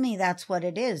tell me that's what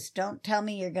it is. Don't tell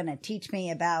me you're going to teach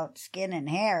me about skin and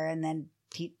hair and then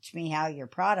teach me how your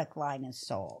product line is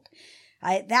sold.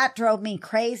 That drove me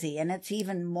crazy, and it's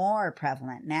even more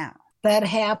prevalent now. That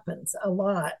happens a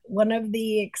lot. One of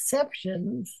the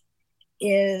exceptions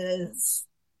is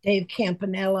Dave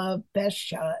Campanella, Best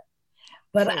Shot.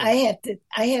 But True. I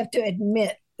have to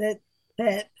admit that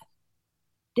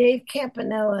Dave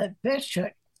Campanella, Best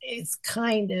Shot, is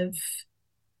kind of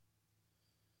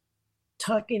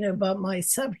talking about my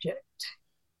subject.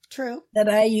 True. That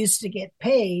I used to get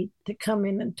paid to come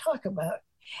in and talk about.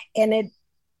 And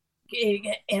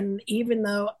and even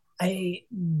though I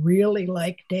really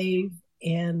like Dave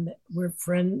and we're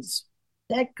friends,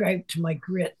 that griped my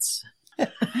grits.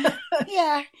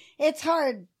 Yeah, it's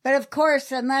hard. But of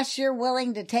course, unless you're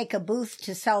willing to take a booth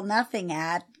to sell nothing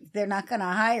at, they're not going to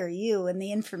hire you, and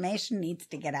the information needs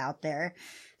to get out there.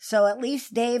 So at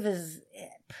least Dave is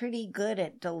pretty good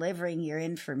at delivering your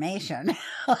information.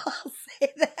 I'll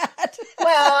say that.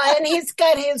 Well, and he's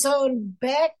got his own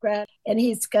background, and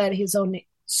he's got his own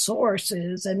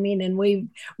sources. I mean, and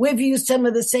we've used some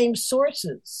of the same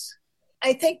sources.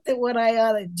 I think that what I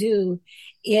ought to do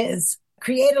is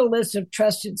create a list of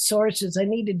trusted sources. I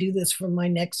need to do this for my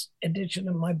next edition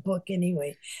of my book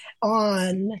anyway,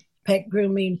 on pet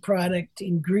grooming product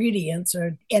ingredients.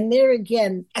 And there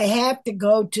again, I have to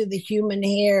go to the human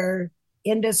hair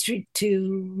industry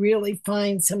to really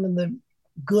find some of the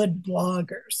good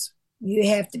bloggers. You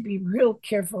have to be real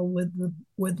careful with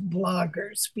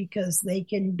bloggers, because they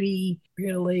can be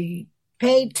really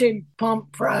paid to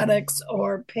pump products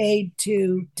or paid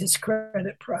to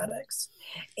discredit products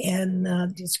and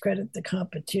discredit the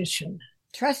competition.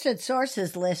 Trusted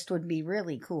sources list would be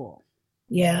really cool.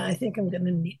 Yeah, I think I'm going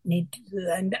to need to do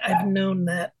that. I've known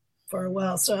that for a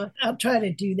while, so I'll try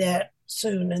to do that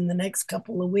soon in the next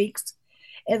couple of weeks,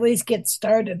 at least get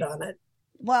started on it.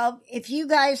 Well, if you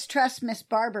guys trust Miss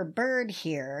Barbara Bird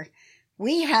here,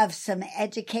 we have some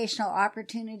educational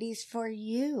opportunities for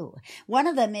you. One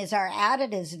of them is our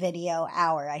additives video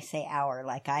hour. I say hour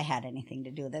like I had anything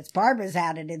to do with it. It's Barbara's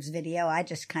additives video. I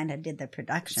just kind of did the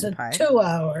production part. 2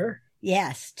 hour.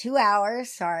 Yes, 2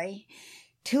 hours, sorry.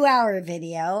 2 hour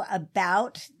video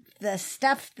about the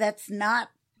stuff that's not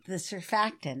the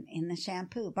surfactant in the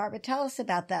shampoo. Barbara, tell us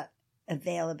about the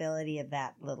availability of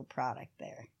that little product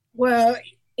there. Well,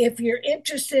 if you're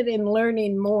interested in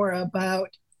learning more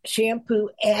about shampoo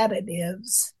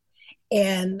additives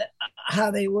and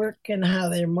how they work and how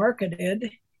they're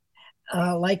marketed,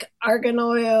 like argan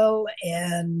oil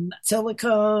and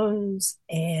silicones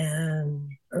and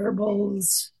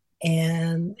herbals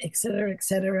and et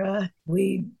cetera,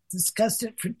 we discussed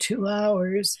it for 2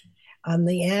 hours on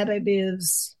the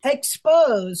additives.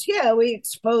 We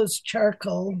exposed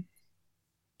charcoal,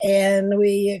 and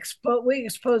we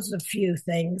exposed a few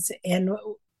things. And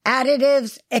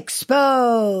additives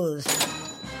exposed.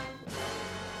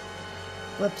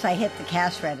 Whoops, I hit the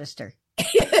cash register.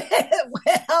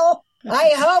 Well,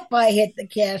 I hope I hit the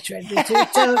cash register.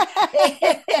 So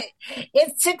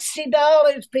it's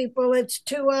 $60, people. It's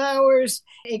 2 hours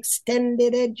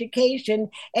extended education.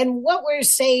 And what we're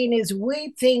saying is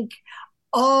we think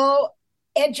all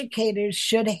educators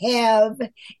should have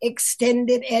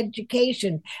extended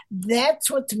education.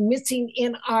 That's what's missing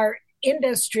in our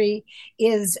industry,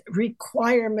 is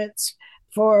requirements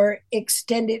for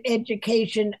extended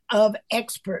education of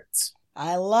experts.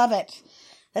 I love it.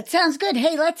 That sounds good.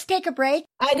 Hey, let's take a break.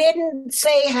 I didn't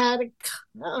say how to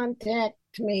contact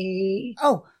me.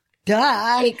 Oh,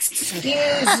 duh. Excuse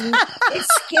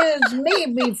me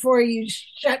before you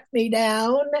shut me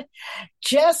down.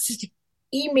 Just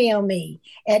email me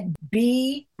at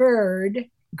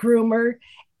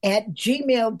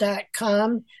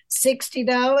bbirdgroomer@gmail.com.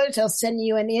 $60. I'll send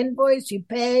you an invoice. You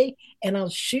pay, and I'll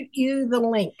shoot you the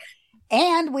link.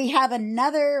 And we have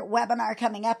another webinar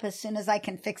coming up as soon as I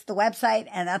can fix the website,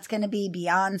 and that's going to be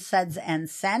Beyond Suds and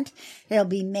Scent. There'll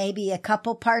be maybe a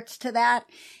couple parts to that,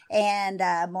 and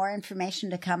more information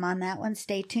to come on that one.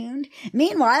 Stay tuned.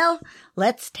 Meanwhile,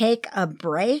 let's take a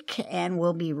break, and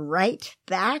we'll be right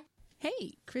back.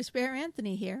 Hey, Chris Bear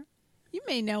Anthony here. You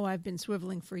may know I've been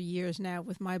swiveling for years now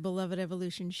with my beloved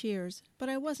Evolution shears, but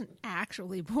I wasn't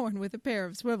actually born with a pair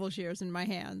of swivel shears in my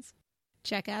hands.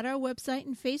 Check out our website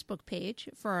and Facebook page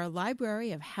for our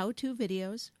library of how-to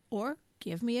videos, or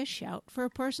give me a shout for a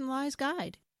personalized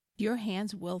guide. Your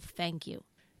hands will thank you.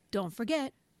 Don't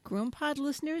forget, GroomPod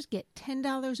listeners get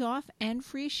 $10 off and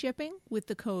free shipping with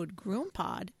the code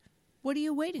GroomPod. What are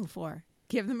you waiting for?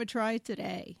 Give them a try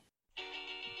today.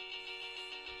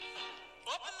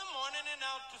 Up in the morning and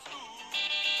out to school.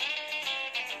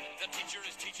 The teacher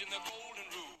is teaching the golden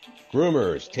rule.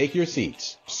 Groomers, take your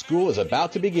seats. School is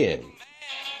about to begin.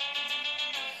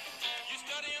 You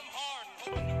study 'em hard and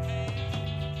hoping to pay.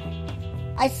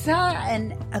 I saw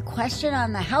a question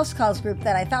on the House Calls group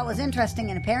that I thought was interesting,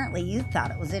 and apparently you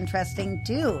thought it was interesting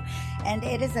too. And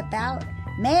it is about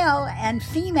male and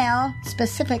female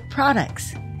specific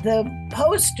products. The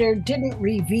poster didn't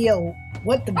reveal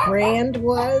what the brand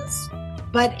was,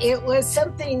 but it was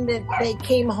something that they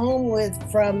came home with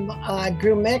from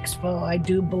Groom Expo, I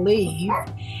do believe.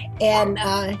 And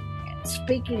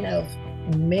speaking of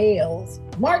males,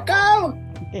 Marco's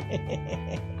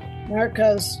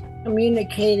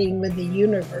communicating with the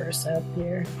universe up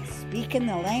here. Speaking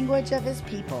the language of his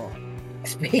people.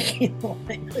 Speaking the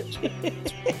language.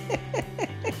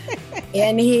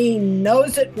 And he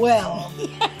knows it well.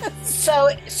 Yes.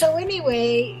 So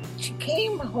anyway, she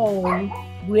came home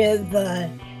with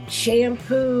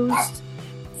shampoos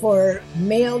for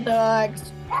male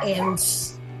dogs and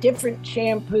different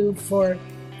shampoo for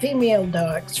female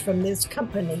dogs from this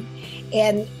company.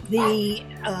 And the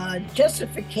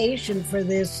justification for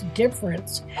this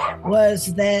difference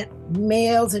was that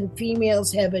males and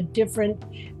females have a different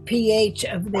pH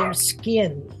of their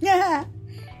skin. Yeah.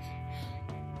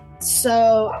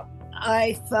 So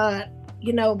I thought,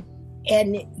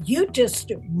 and you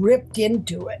just ripped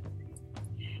into it.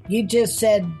 You just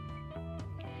said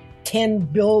 10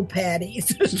 bill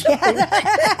patties or something like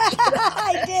that.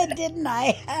 I did, didn't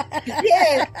I?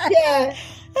 Yeah.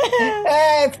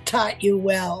 I've taught you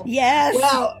well. Yes.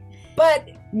 Well, but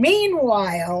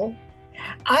meanwhile,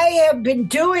 I have been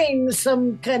doing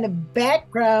some kind of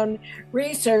background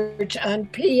research on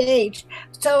pH.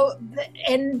 So,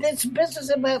 and this business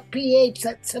about pH,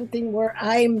 that's something where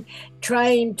I'm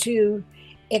trying to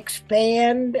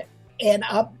expand and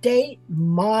update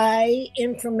my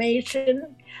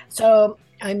information. So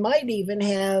I might even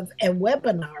have a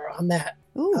webinar on that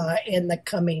in the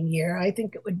coming year. I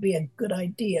think it would be a good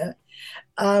idea.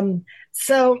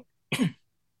 So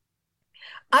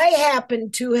I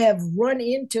happen to have run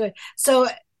into it. So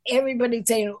everybody's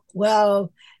saying,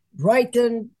 well, write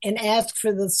them and ask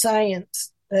for the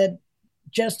science that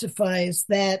justifies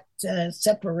that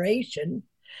separation,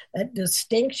 that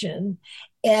distinction.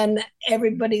 And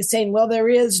everybody's saying, well, there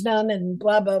is none and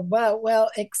blah, blah, blah. Well,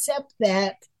 except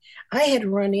that I had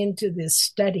run into this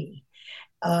study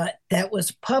that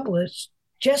was published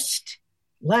just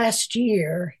last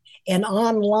year and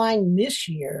online this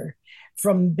year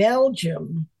from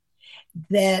Belgium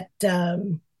that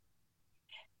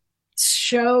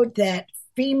showed that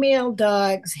female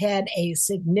dogs had a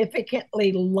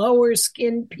significantly lower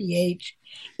skin pH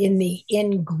in the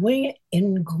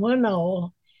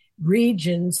inguinal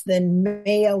regions than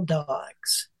male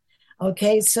dogs.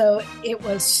 Okay, so it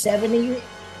was 70.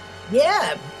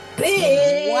 Yeah,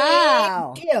 big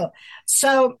deal.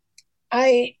 So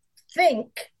I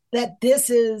think that this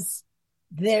is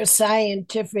their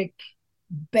scientific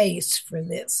base for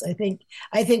this. I think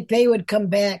they would come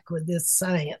back with this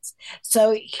science.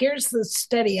 So here's the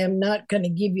study. I'm not going to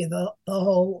give you the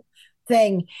whole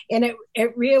thing. And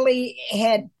it really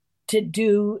had to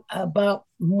do about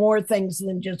more things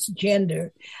than just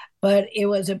gender, but it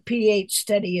was a pH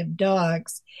study of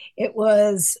dogs. It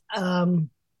was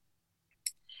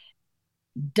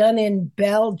done in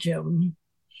Belgium,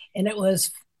 and it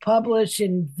was published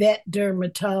in Vet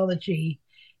Dermatology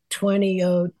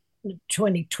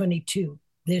 2022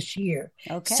 this year.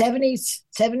 Okay.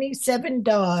 77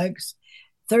 dogs,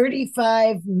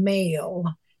 35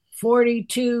 male,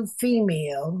 42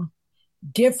 female,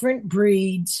 different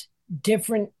breeds,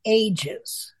 different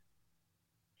ages.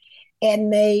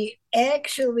 And they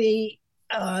actually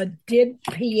did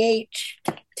pH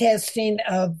testing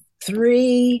of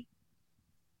 3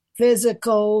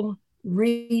 physical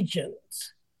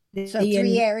regions. So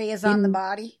 3 areas on the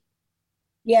body?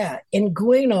 Yeah,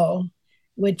 inguinal,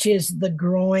 which is the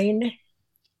groin,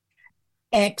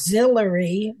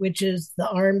 axillary, which is the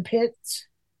armpits,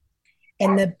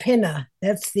 and the pinna,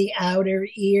 that's the outer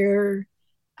ear,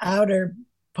 outer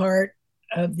part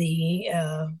of the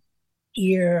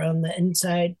ear on the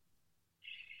inside.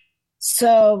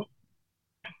 So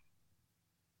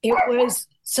it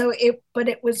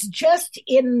was just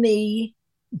in the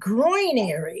groin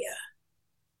area.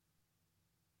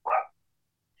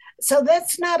 So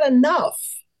that's not enough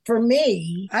for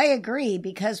me. I agree,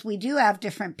 because we do have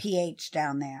different pH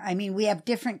down there. I mean, we have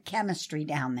different chemistry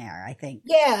down there, I think.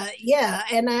 Yeah.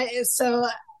 And so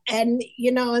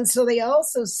they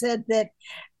also said that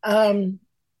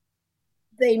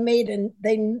they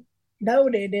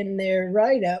noted in their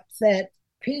write-up that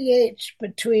pH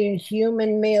between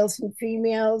human males and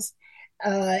females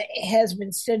has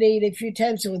been studied a few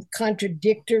times with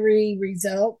contradictory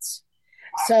results.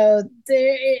 So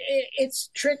it's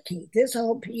tricky. This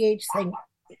whole pH thing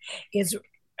is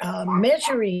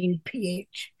measuring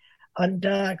pH on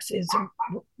dogs is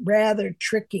rather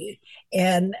tricky,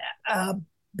 and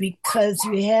because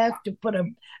you have to put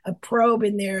a probe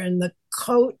in there, and the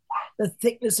coat, the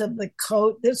thickness of the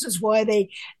coat. This is why they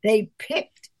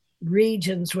picked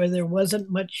regions where there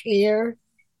wasn't much hair,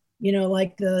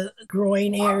 like the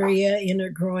groin area, inner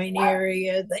groin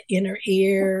area, the inner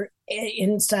ear,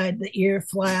 inside the ear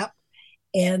flap,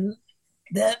 and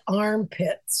the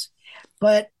armpits.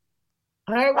 But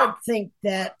I would think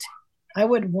that I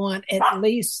would want at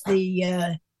least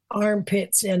the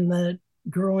armpits and the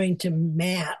groin to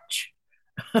match.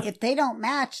 If they don't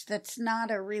match, that's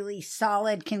not a really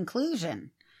solid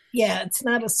conclusion. Yeah, it's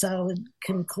not a solid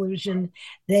conclusion.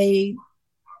 They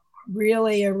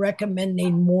really are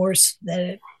recommending more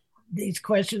that these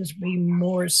questions be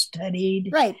more studied.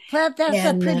 Right. But that's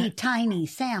a pretty tiny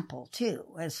sample, too,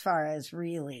 as far as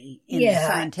really in the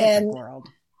scientific world.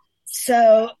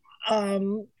 So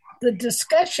the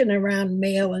discussion around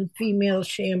male and female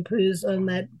shampoos on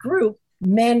that group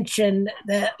mentioned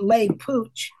that Lay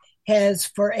Pooch has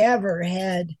forever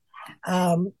had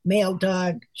male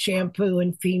dog shampoo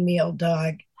and female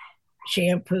dog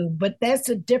shampoo, but that's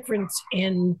a difference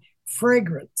in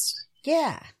fragrance.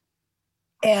 Yeah.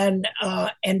 And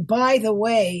by the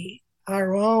way,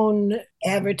 our own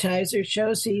advertiser,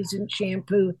 Show Season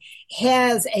Shampoo,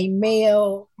 has a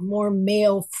more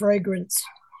male fragrance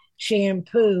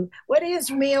shampoo. What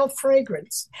is male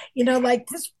fragrance?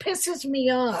 This pisses me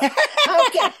off.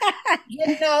 Okay.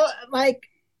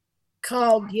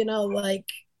 Called,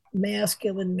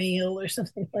 masculine male or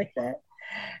something like that.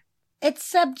 It's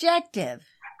subjective.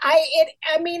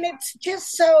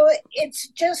 It's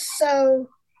just so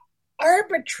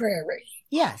arbitrary.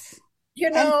 Yes.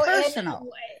 And personal.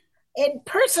 And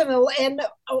personal. And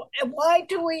why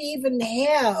do we even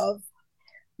have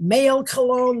male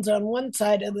colognes on one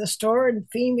side of the store and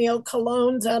female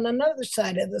colognes on another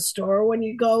side of the store when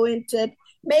you go into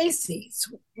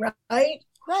Macy's, right?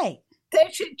 Right.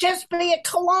 There should just be a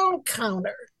cologne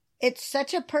counter. It's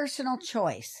such a personal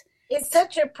choice. It's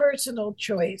such a personal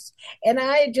choice. And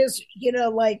I just,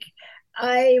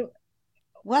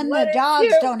 When the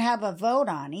dogs don't have a vote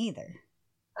on either.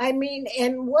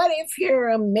 And what if you're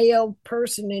a male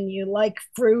person and you like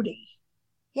fruity?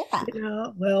 Yeah.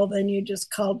 Well, then you just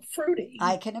called fruity.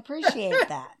 I can appreciate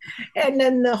that. And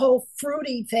then the whole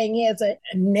fruity thing has a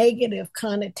negative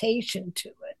connotation to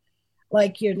it.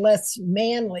 Like you're less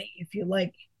manly if you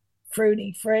like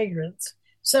fruity fragrance.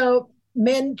 So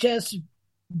men just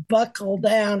buckle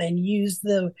down and use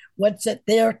what's at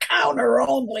their counter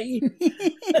only,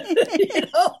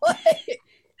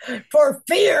 for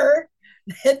fear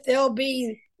that they'll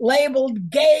be labeled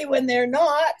gay when they're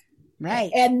not.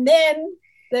 Right. And then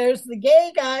there's the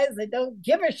gay guys that don't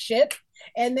give a shit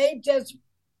and they just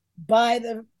buy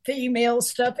the female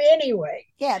stuff anyway.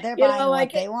 Yeah, they're buying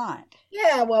what they want.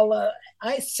 Yeah, well,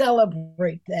 I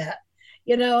celebrate that.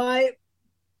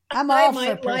 I'm all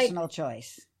for personal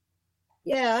choice.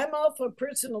 Yeah, I'm all for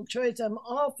personal choice. I'm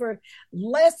all for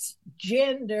less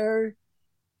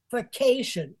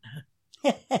genderification.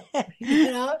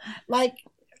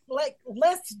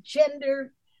 Less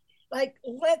gender,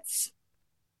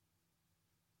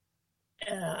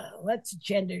 let's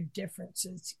gender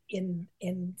differences in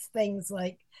things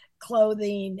like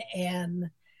clothing and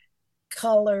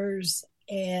colors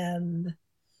and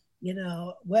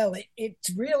it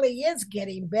really is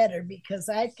getting better, because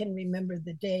I can remember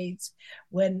the days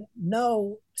when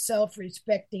no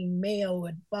self-respecting male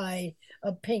would buy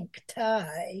a pink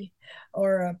tie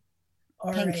or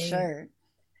a pink shirt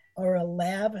or a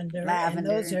lavender. And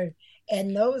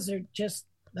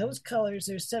those colors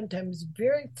are sometimes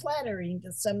very flattering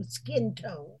to some skin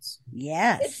tones.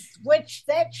 Yes. Which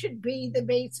that should be the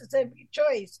basis of your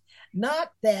choice.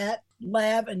 Not that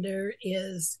lavender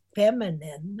is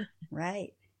feminine.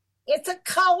 Right. It's a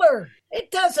color.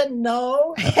 It doesn't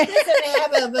know. It doesn't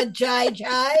have a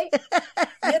vagina.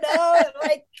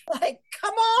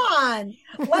 Come on.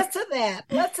 Less of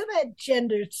that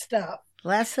gender stuff.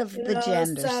 Less of the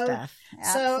gender stuff. Absolutely.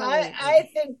 So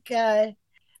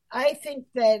I think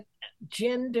that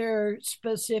gender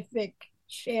specific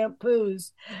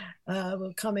shampoos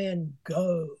will come and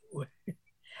go.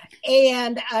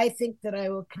 And I think that I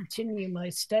will continue my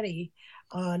study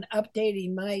on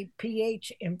updating my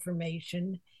pH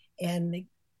information and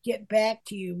get back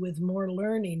to you with more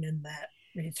learning in that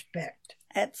respect.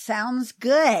 That sounds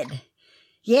good.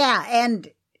 Yeah, and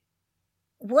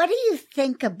what do you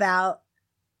think about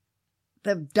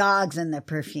the dogs and the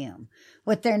perfume?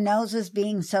 With their noses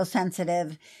being so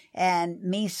sensitive and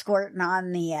me squirting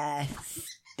on the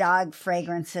dog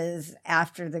fragrances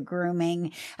after the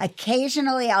grooming.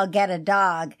 Occasionally I'll get a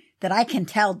dog that I can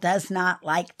tell does not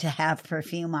like to have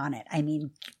perfume on it. I mean,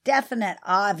 definite,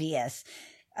 obvious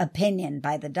opinion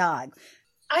by the dog.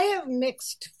 I have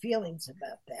mixed feelings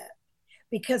about that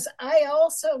because I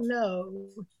also know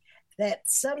that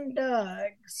some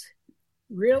dogs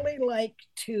really like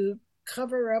to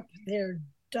cover up their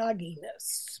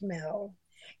dogginess smell,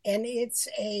 and it's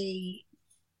a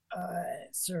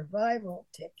survival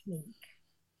technique.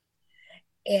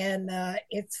 And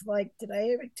it's like, did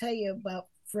I ever tell you about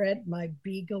Fred, my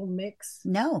beagle mix?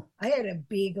 No. I had a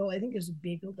beagle, I think it was a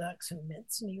beagle dachshund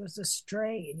mix, and he was a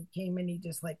stray, and he came in, he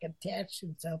just like attached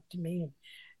himself to me. And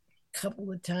a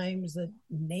couple of times the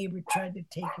neighbor tried to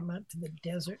take him out to the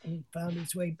desert, and he found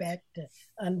his way back to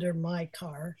under my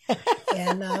car.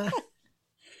 And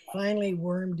finally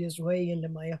wormed his way into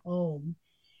my home.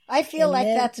 I feel and like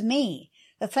then, that's me.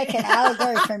 That's like an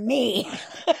allegory for me.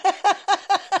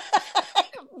 I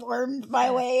wormed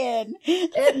my way in.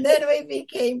 And then we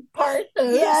became partners.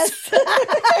 Yes.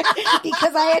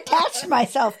 Because I attached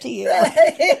myself to you.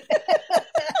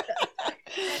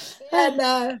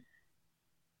 And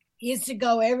he used to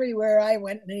go everywhere I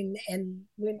went, and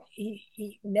when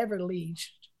he never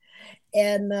leashed.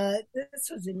 And this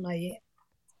was in my...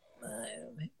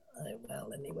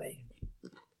 well, anyway,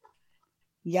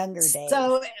 younger days.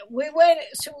 So we went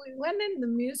in the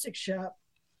music shop.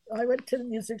 I went to the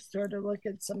music store to look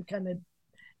at some kind of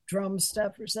drum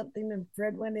stuff or something, and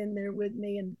Fred went in there with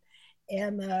me,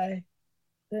 and the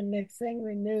next thing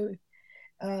we knew,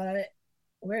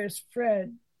 where's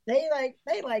Fred? They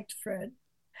liked Fred,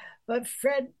 but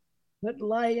Fred would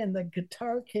lie in the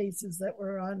guitar cases that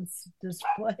were on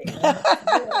display.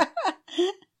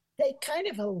 They kind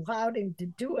of allowed him to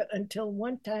do it until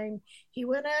one time he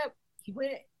went out. He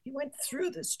went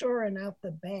through the store and out the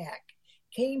back,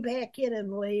 came back in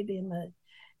and laid in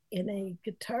a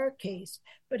guitar case.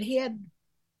 But he had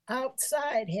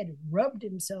rubbed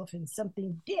himself in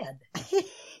something dead,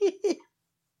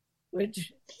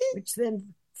 which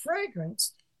then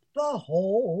fragranced the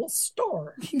whole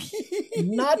store.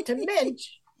 Not to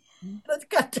mention the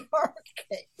guitar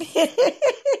case.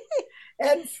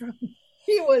 And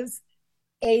he was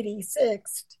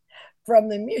 86th from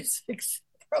the music,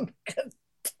 from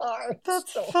guitar. That's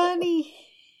store. Funny.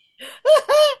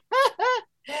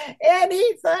 And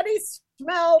he thought he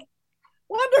smelled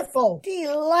wonderful.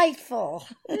 Delightful.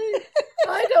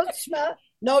 I don't smell,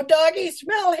 no doggy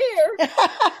smell here.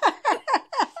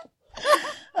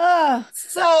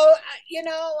 So,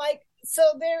 so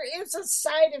there is a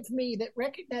side of me that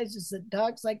recognizes that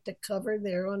dogs like to cover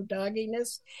their own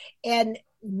dogginess, and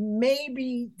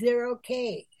maybe they're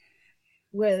okay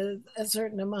with a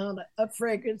certain amount of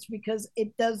fragrance because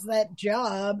it does that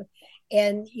job.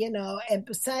 And, and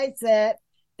besides that,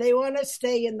 they want to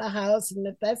stay in the house. And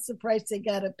if that's the price they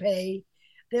got to pay,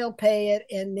 they'll pay it,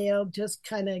 and they'll just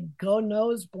kind of go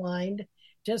nose blind,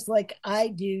 just like I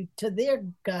do to their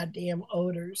goddamn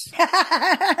odors.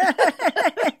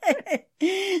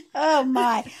 Oh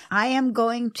my. I am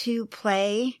going to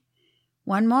play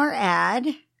one more ad,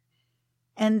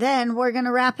 and then we're going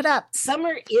to wrap it up.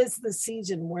 Summer is the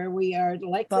season where we are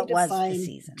likely to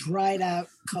find dried out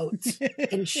coats.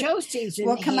 And show season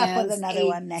we'll come up with another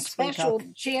one next week. Special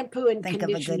shampoo and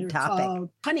conditioner called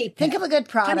Honey Pet. Think of a good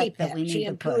product that we need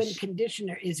to push. Shampoo and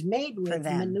conditioner is made with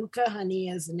Manuka honey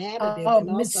as an additive. Oh,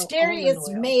 and Mysterious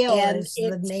Male is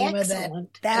the name of that.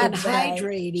 That's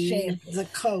hydrating the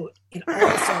coat. It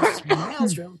also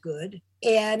smells real good.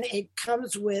 And it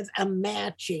comes with a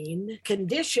matching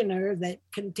conditioner that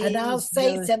contains and I'll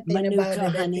say something Manuka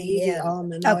about honey, the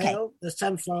almond oil, the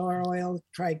sunflower oil,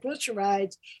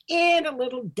 triglycerides, and a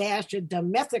little dash of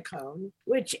dimethicone,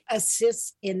 which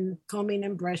assists in combing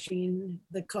and brushing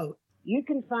the coat. You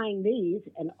can find these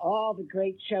and all the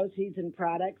great show season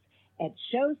products at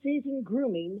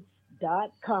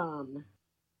showseasongrooming.com.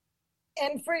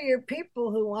 And for your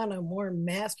people who want a more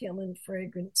masculine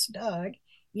fragrance dog,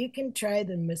 you can try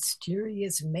the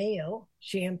Mysterious Male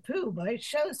shampoo by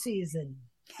Show Season.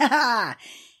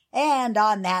 And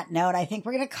on that note, I think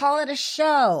we're going to call it a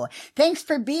show. Thanks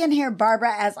for being here,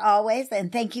 Barbara, as always.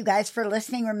 And thank you guys for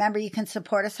listening. Remember, you can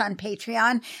support us on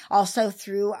Patreon, also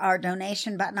through our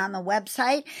donation button on the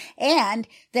website. And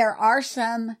there are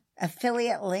some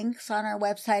affiliate links on our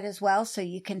website as well, so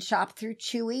you can shop through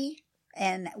Chewy,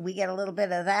 and we get a little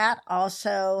bit of that.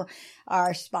 Also,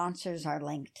 our sponsors are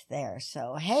linked there.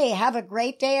 So, hey, have a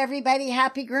great day, everybody.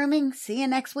 Happy grooming. See you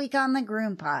next week on the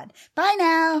GroomPod. Bye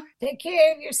now. Take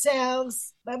care of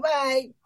yourselves. Bye-bye.